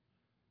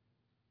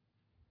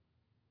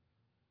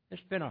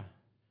 It's been a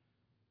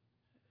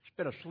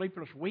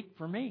sleepless week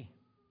for me.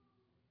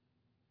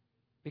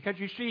 Because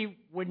you see,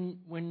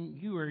 when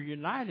you are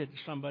united to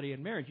somebody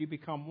in marriage, you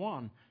become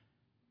one.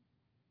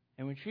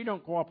 And when she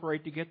don't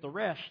cooperate to get the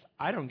rest,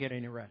 I don't get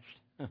any rest.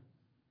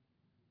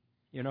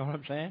 You know what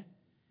I'm saying?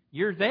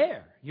 You're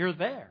there.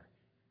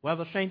 Well,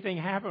 the same thing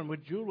happened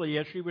with Julie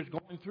as she was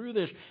going through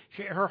this.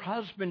 Her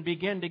husband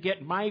began to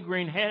get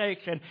migraine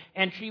headaches,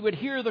 and she would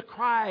hear the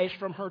cries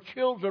from her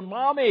children,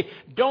 Mommy,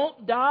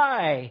 don't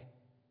die,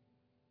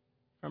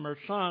 from her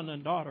son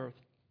and daughter.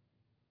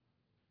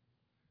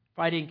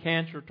 Fighting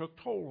cancer took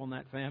toll on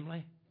that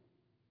family.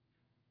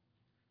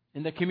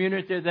 In the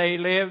community they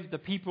lived, the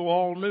people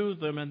all knew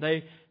them, and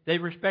they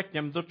respected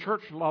them. The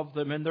church loved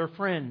them and their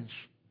friends.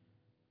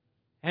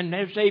 And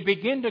as they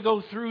begin to go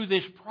through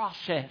this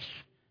process,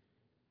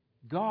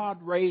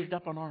 God raised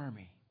up an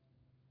army.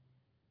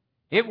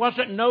 It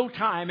wasn't no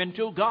time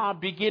until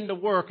God began to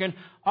work, and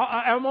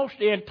almost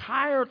the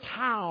entire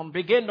town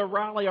began to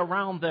rally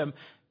around them.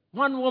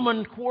 One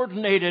woman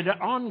coordinated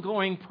an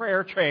ongoing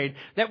prayer chain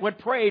that would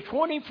pray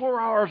 24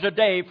 hours a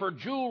day for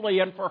Julie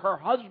and for her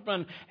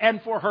husband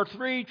and for her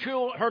three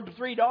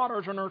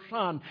daughters and her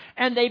son.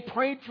 And they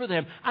prayed for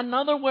them.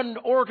 Another one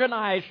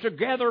organized to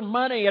gather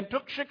money and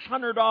took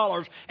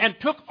 $600 and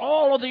took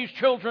all of these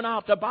children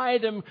out to buy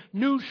them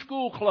new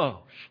school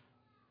clothes.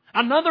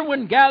 Another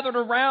one gathered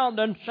around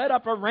and set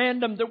up a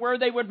random to where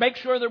they would make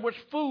sure there was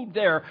food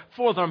there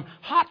for them.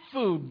 Hot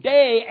food,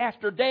 day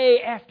after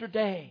day after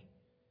day.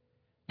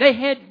 They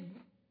had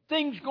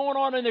things going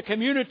on in the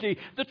community.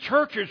 The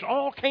churches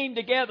all came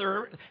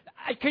together.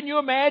 Can you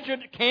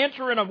imagine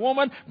cancer in a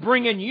woman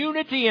bringing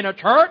unity in a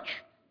church?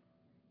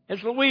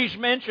 As Louise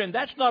mentioned,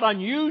 that's not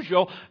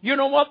unusual. You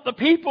know what? The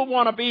people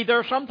want to be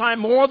there sometime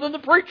more than the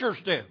preachers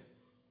do.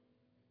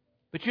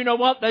 But you know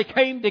what? They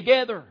came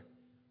together.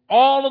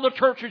 All of the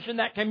churches in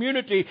that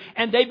community,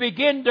 and they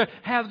begin to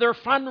have their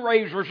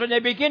fundraisers, and they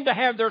begin to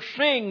have their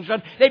sings,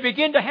 and they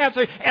begin to have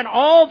and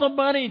all the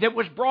money that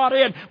was brought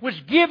in was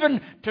given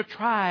to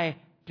try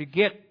to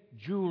get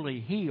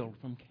Julie healed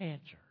from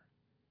cancer.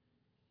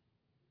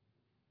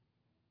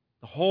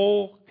 The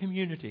whole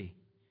community,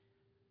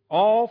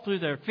 all through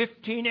their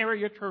 15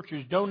 area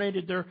churches,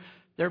 donated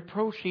their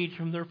proceeds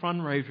from their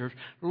fundraisers.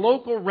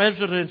 Local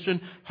residents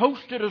and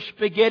hosted a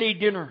spaghetti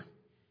dinner.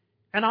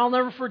 And I'll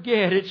never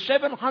forget,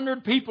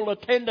 700 people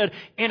attended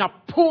in a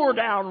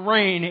pour-down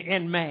rain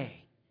in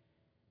May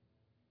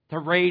to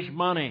raise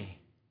money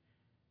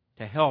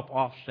to help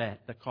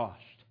offset the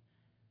cost.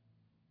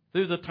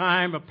 Through the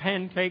time of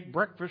pancake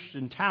breakfasts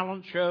and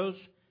talent shows,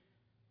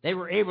 they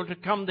were able to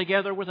come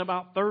together with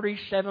about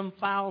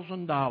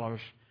 $37,000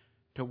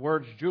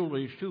 towards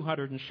Julie's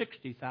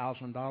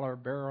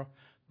 $260,000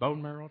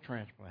 bone marrow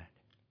transplant.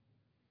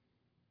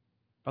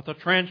 But the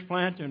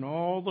transplant and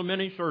all the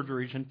many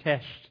surgeries and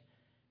tests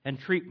and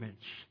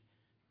treatments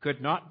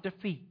could not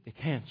defeat the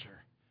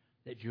cancer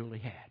that Julie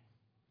had.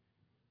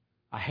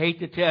 I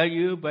hate to tell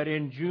you, but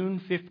in June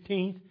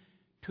 15th,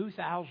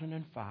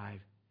 2005,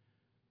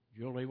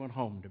 Julie went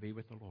home to be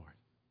with the Lord.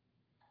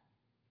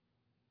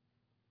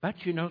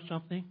 But you know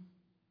something?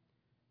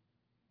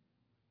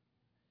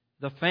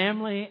 The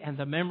family and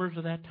the members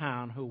of that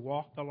town who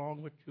walked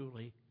along with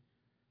Julie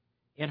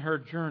in her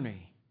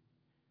journey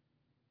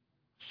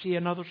see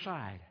another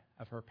side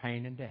of her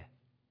pain and death.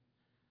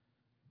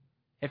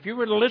 If you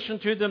were to listen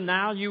to them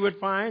now, you would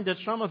find that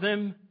some of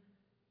them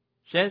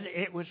said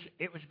it was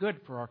good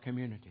for our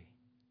community.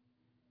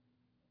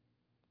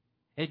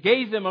 It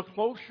gave them a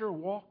closer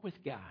walk with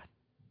God.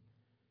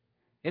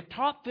 It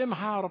taught them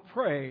how to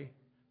pray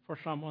for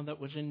someone that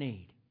was in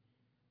need.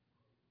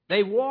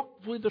 They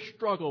walked through the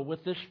struggle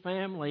with this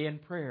family in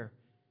prayer.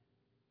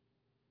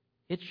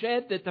 It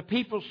said that the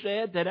people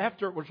said that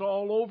after it was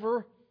all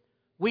over,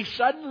 we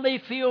suddenly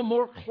feel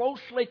more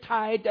closely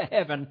tied to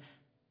heaven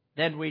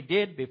than we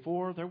did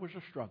before there was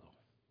a struggle.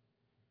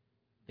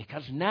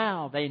 Because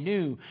now they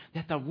knew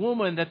that the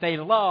woman that they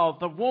loved,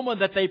 the woman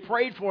that they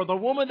prayed for, the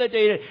woman that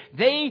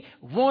they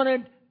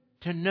wanted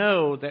to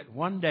know that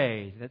one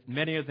day that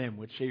many of them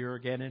would see her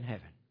again in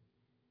heaven.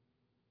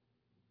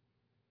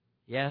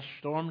 Yes,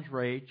 storms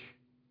rage,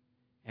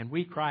 and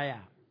we cry out.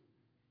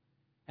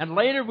 And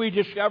later we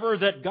discover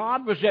that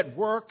God was at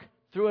work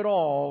through it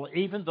all,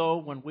 even though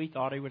when we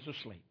thought He was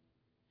asleep.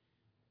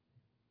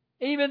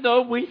 Even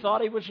though we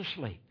thought He was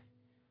asleep.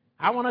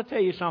 I want to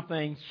tell you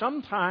something.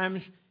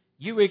 Sometimes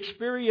you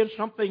experience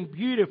something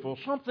beautiful,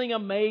 something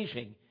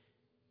amazing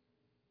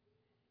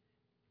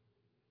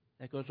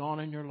that goes on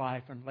in your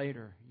life, and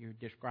later you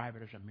describe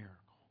it as a miracle.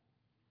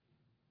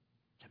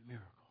 It's a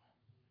miracle.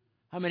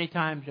 How many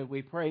times have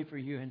we prayed for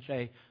you and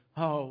say,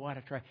 oh, what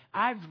a try.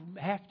 I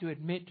have to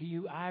admit to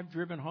you, I've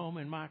driven home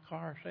in my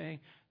car saying,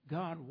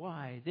 God,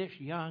 why? This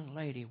young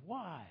lady,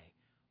 why?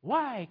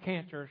 Why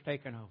cancer has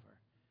taken over?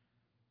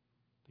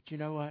 But you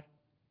know what?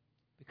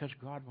 Because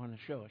God wanted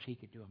to show us He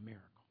could do a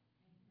miracle.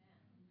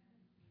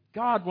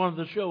 God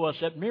wanted to show us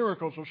that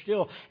miracles are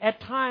still, at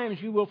times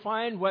you will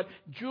find what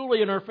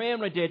Julie and her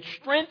family did,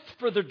 strength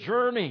for the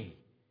journey.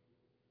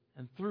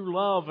 And through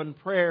love and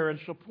prayer and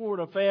support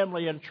of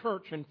family and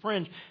church and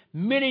friends,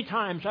 many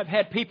times I've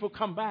had people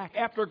come back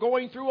after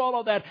going through all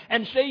of that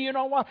and say, you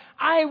know what,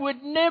 I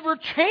would never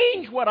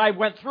change what I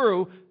went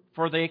through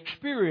for the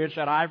experience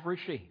that I've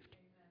received.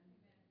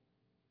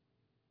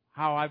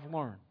 How I've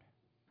learned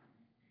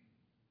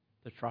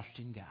to trust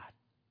in God.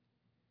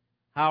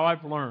 How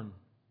I've learned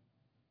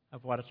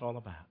of what it's all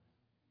about.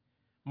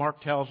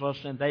 Mark tells us,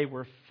 and they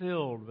were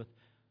filled with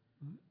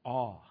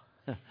awe.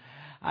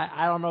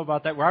 I don't know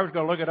about that. Well, I was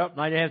going to look it up,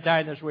 and I didn't have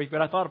time this week,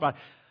 but I thought about it.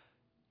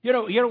 You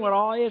know what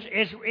awe is?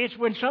 It's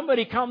when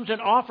somebody comes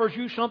and offers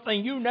you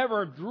something you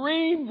never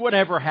dreamed would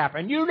ever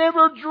happen. You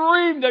never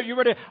dreamed that you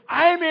would.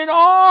 I'm in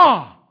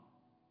awe.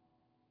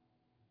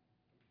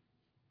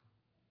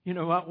 You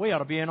know what? We ought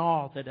to be in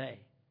awe today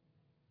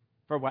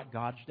for what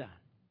God's done.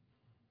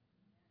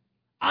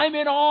 I'm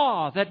in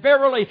awe that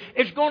Beverly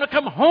is going to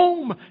come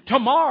home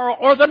tomorrow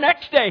or the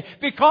next day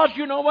because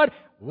you know what?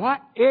 What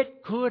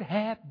it could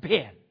have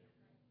been.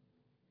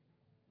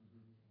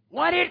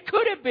 What it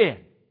could have been.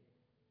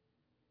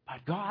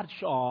 But God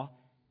saw,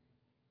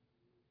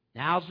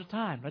 now's the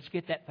time. Let's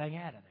get that thing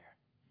out of there.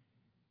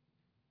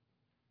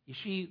 You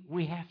see,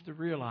 we have to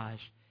realize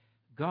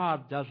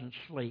God doesn't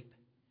sleep.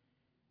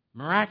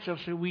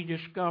 Miraculously, we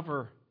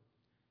discover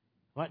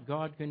what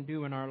God can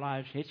do in our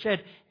lives. It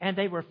said, and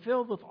they were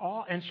filled with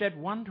awe and said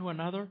one to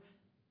another,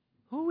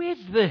 who is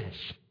this?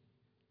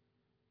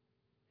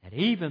 That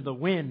even the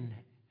wind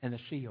and the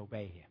sea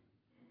obey Him.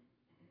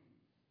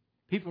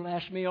 People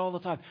ask me all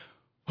the time,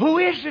 who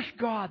is this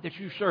God that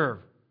you serve?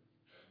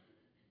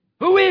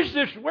 Who is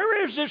this?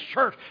 Where is this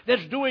church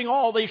that's doing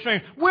all these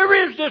things?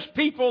 Where is this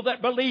people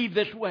that believe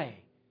this way?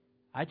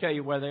 I tell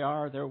you where they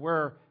are. They're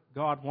where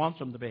God wants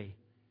them to be.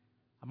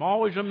 I'm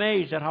always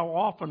amazed at how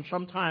often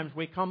sometimes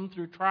we come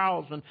through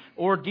trials and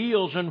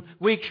ordeals and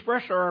we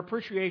express our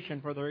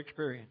appreciation for their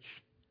experience.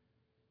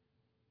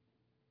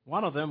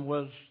 One of them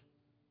was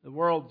the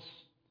world's,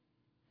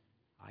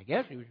 I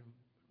guess he was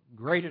the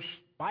greatest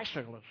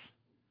bicyclist,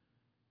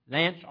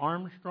 Lance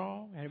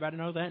Armstrong. Anybody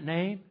know that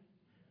name?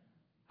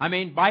 I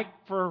mean,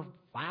 biked for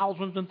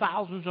thousands and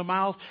thousands of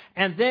miles,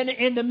 and then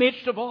in the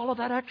midst of all of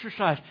that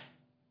exercise,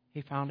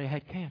 he found he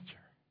had cancer.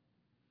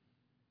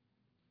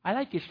 I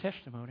like his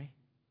testimony.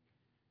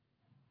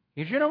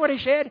 You know what he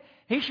said?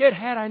 He said,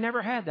 had I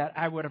never had that,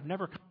 I would have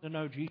never come to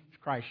know Jesus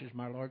Christ as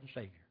my Lord and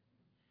Savior.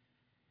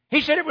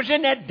 He said it was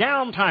in that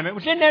downtime. It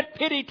was in that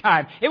pity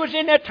time. It was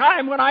in that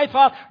time when I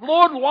thought,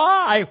 Lord,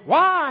 why?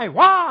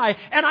 Why?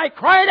 And I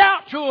cried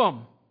out to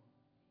Him.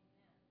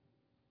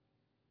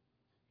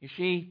 You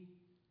see,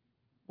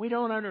 we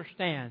don't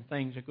understand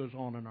things that goes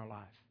on in our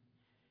life.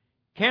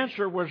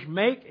 Cancer was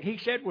he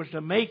said, was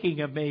the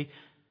making of me.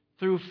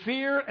 Through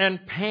fear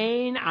and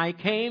pain, I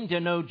came to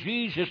know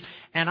Jesus,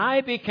 and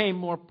I became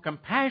more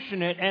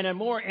compassionate and a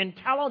more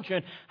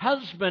intelligent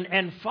husband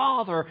and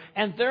father,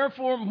 and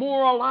therefore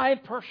more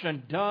alive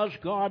person. Does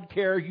God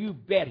care? You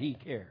bet He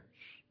cares.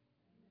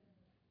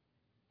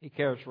 He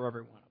cares for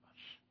every one of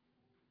us.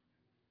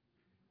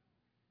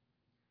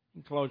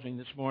 In closing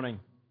this morning,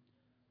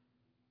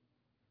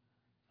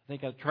 I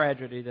think of a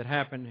tragedy that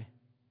happened.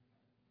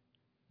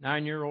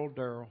 9-year-old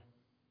Daryl.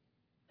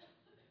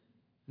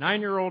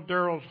 9-year-old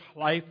Daryl's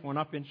life went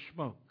up in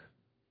smoke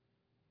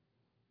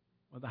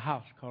when the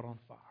house caught on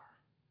fire.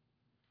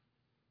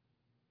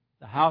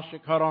 The house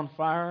that caught on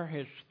fire,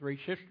 his 3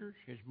 sisters,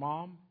 his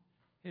mom,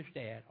 his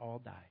dad all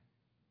died.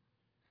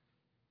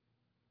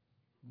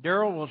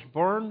 Daryl was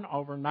burned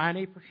over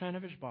 90%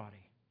 of his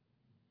body,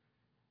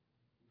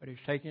 but he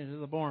was taken to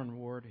the burn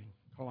ward in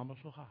Columbus,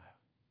 Ohio.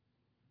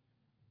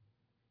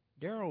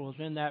 Daryl was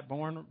in that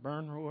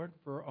burn ward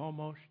for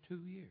almost 2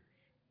 years.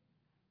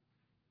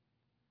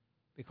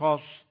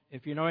 Because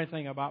if you know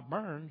anything about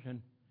burns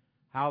and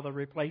how they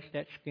replace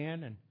that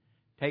skin and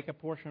take a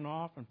portion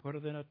off and put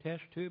it in a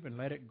test tube and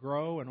let it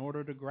grow in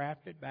order to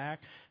graft it back,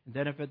 and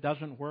then if it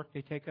doesn't work,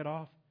 they take it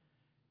off.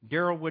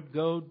 Daryl would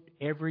go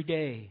every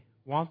day,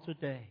 once a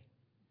day.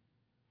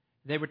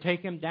 They would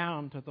take him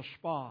down to the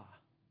spa,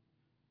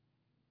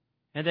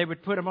 and they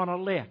would put him on a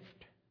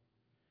lift,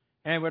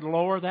 and they would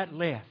lower that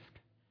lift.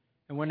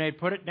 And when they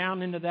put it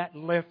down into that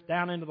lift,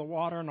 down into the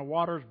water, and the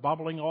water's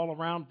bubbling all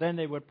around, then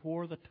they would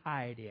pour the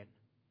Tide in.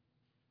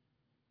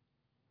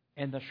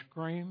 And the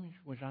screams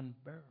was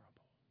unbearable.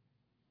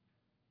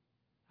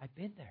 I've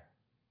been there.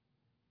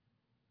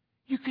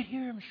 You could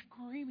hear him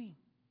screaming.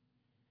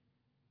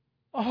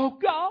 Oh,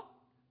 God,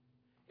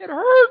 it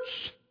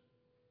hurts.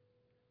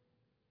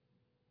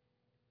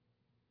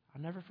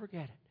 I'll never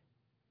forget it.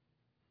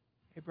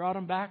 They brought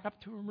him back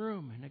up to a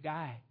room, and a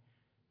guy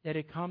that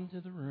had come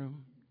to the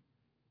room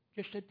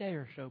just a day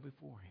or so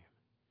before him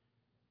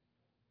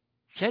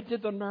said to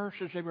the nurse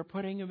as they were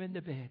putting him in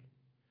the bed,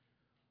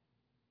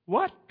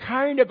 what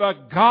kind of a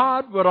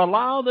God would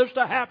allow this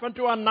to happen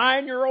to a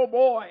 9-year-old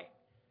boy?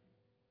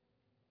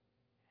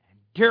 And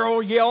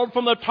Daryl yelled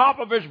from the top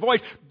of his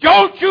voice,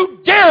 don't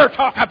you dare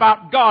talk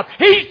about God.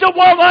 He's the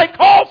one I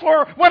call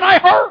for when I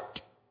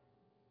hurt.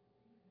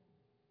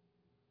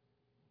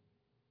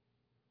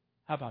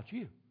 How about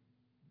you?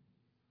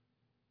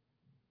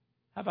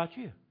 How about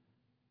you?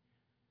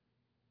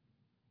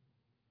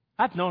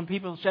 I've known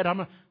people that said,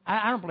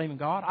 I don't believe in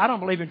God. I don't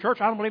believe in church.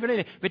 I don't believe in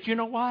anything. But you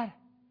know what?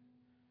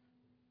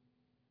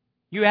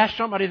 You ask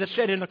somebody that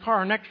sat in the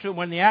car next to him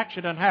when the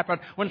accident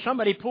happened, when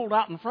somebody pulled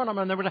out in front of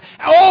him and there was a,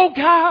 oh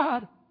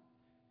God!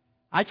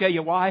 I tell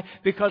you why.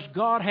 Because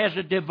God has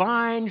a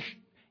divine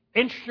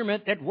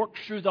instrument that works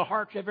through the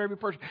hearts of every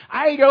person.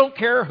 I don't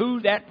care who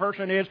that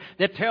person is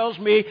that tells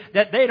me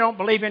that they don't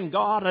believe in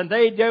God and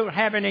they don't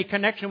have any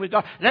connection with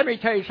God. Let me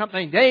tell you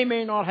something. They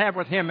may not have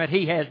with Him that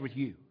He has with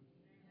you.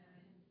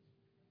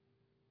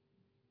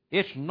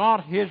 It's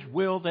not His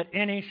will that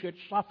any should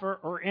suffer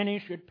or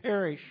any should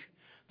perish,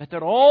 but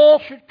that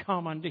all should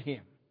come unto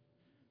Him.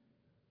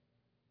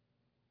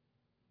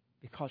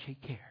 Because He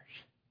cares.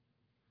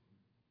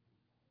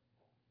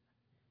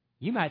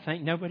 You might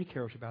think nobody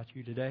cares about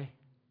you today.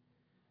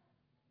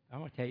 I'm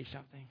going to tell you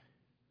something.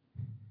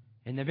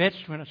 In the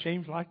midst when it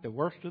seems like the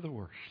worst of the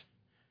worst,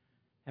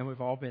 and we've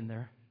all been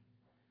there,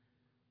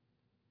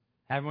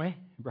 haven't we,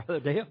 Brother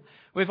Dale?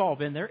 We've all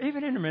been there,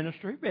 even in the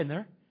ministry, been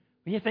there.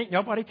 When you think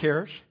nobody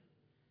cares,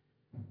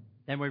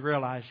 then we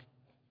realize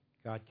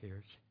God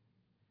cares.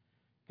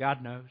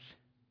 God knows.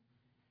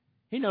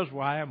 He knows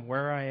why I'm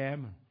where I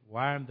am and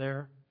why I'm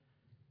there.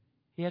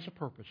 He has a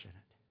purpose in it.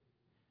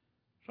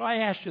 So I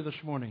ask you this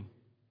morning,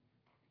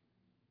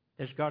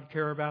 does God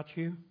care about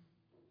you?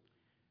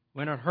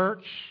 When it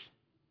hurts,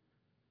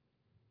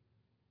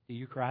 do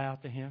you cry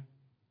out to Him?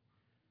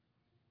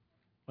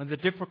 When the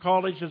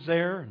difficulties is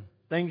there and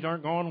things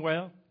aren't going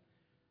well,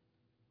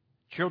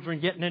 children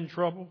getting in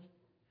trouble,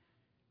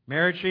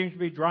 marriage seems to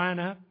be drying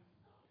up,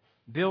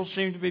 bills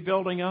seem to be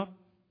building up,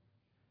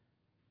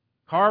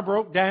 car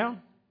broke down,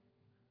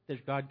 does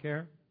God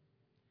care?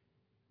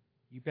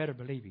 You better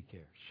believe He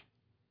cares.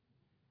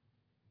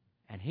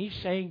 And He's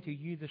saying to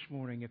you this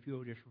morning, if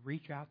you'll just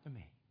reach out to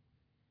me,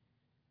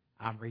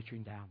 I'm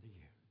reaching down to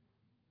you.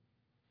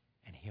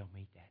 And He'll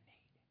meet that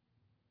need.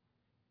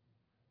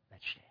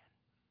 Let's stand.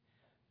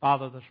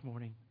 Father, this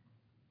morning,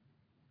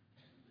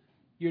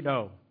 you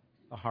know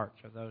the hearts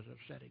of those that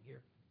are sitting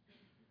here.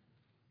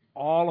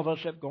 All of us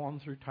have gone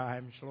through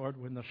times, Lord,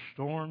 when the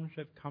storms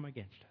have come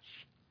against us.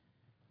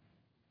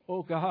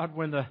 Oh God,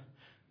 when the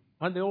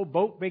old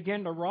boat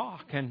began to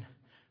rock and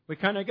we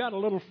kind of got a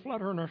little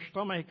flutter in our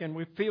stomach and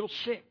we feel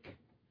sick.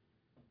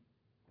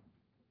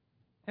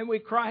 And we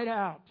cried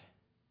out.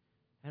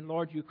 And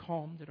Lord, you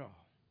calmed it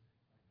all.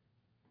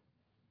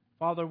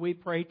 Father, we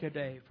pray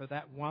today for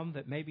that one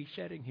that may be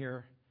sitting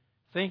here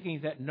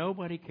thinking that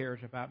nobody cares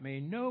about me.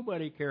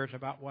 Nobody cares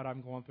about what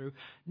I'm going through.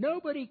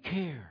 Nobody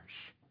cares.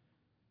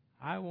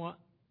 I want,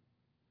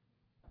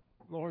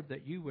 Lord,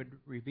 that you would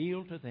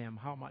reveal to them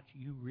how much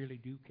you really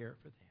do care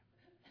for them.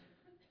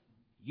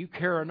 You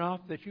care enough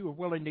that you are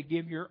willing to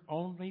give your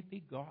only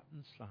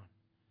begotten Son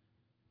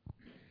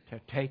to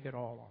take it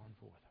all on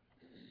for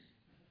them.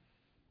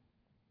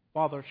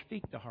 Father,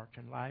 speak to hearts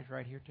and lives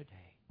right here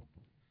today.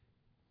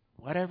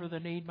 Whatever the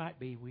need might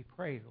be, we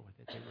pray, Lord,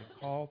 that they would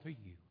call to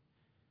you.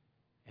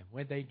 And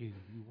when they do,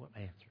 you will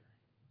answer.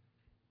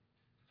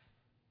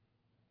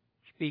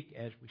 Speak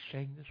as we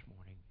sing this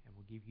morning, and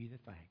we'll give you the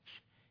thanks.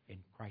 In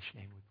Christ's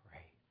name we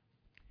pray.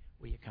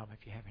 Will you come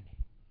if you have a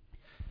need?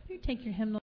 You take your hymnal.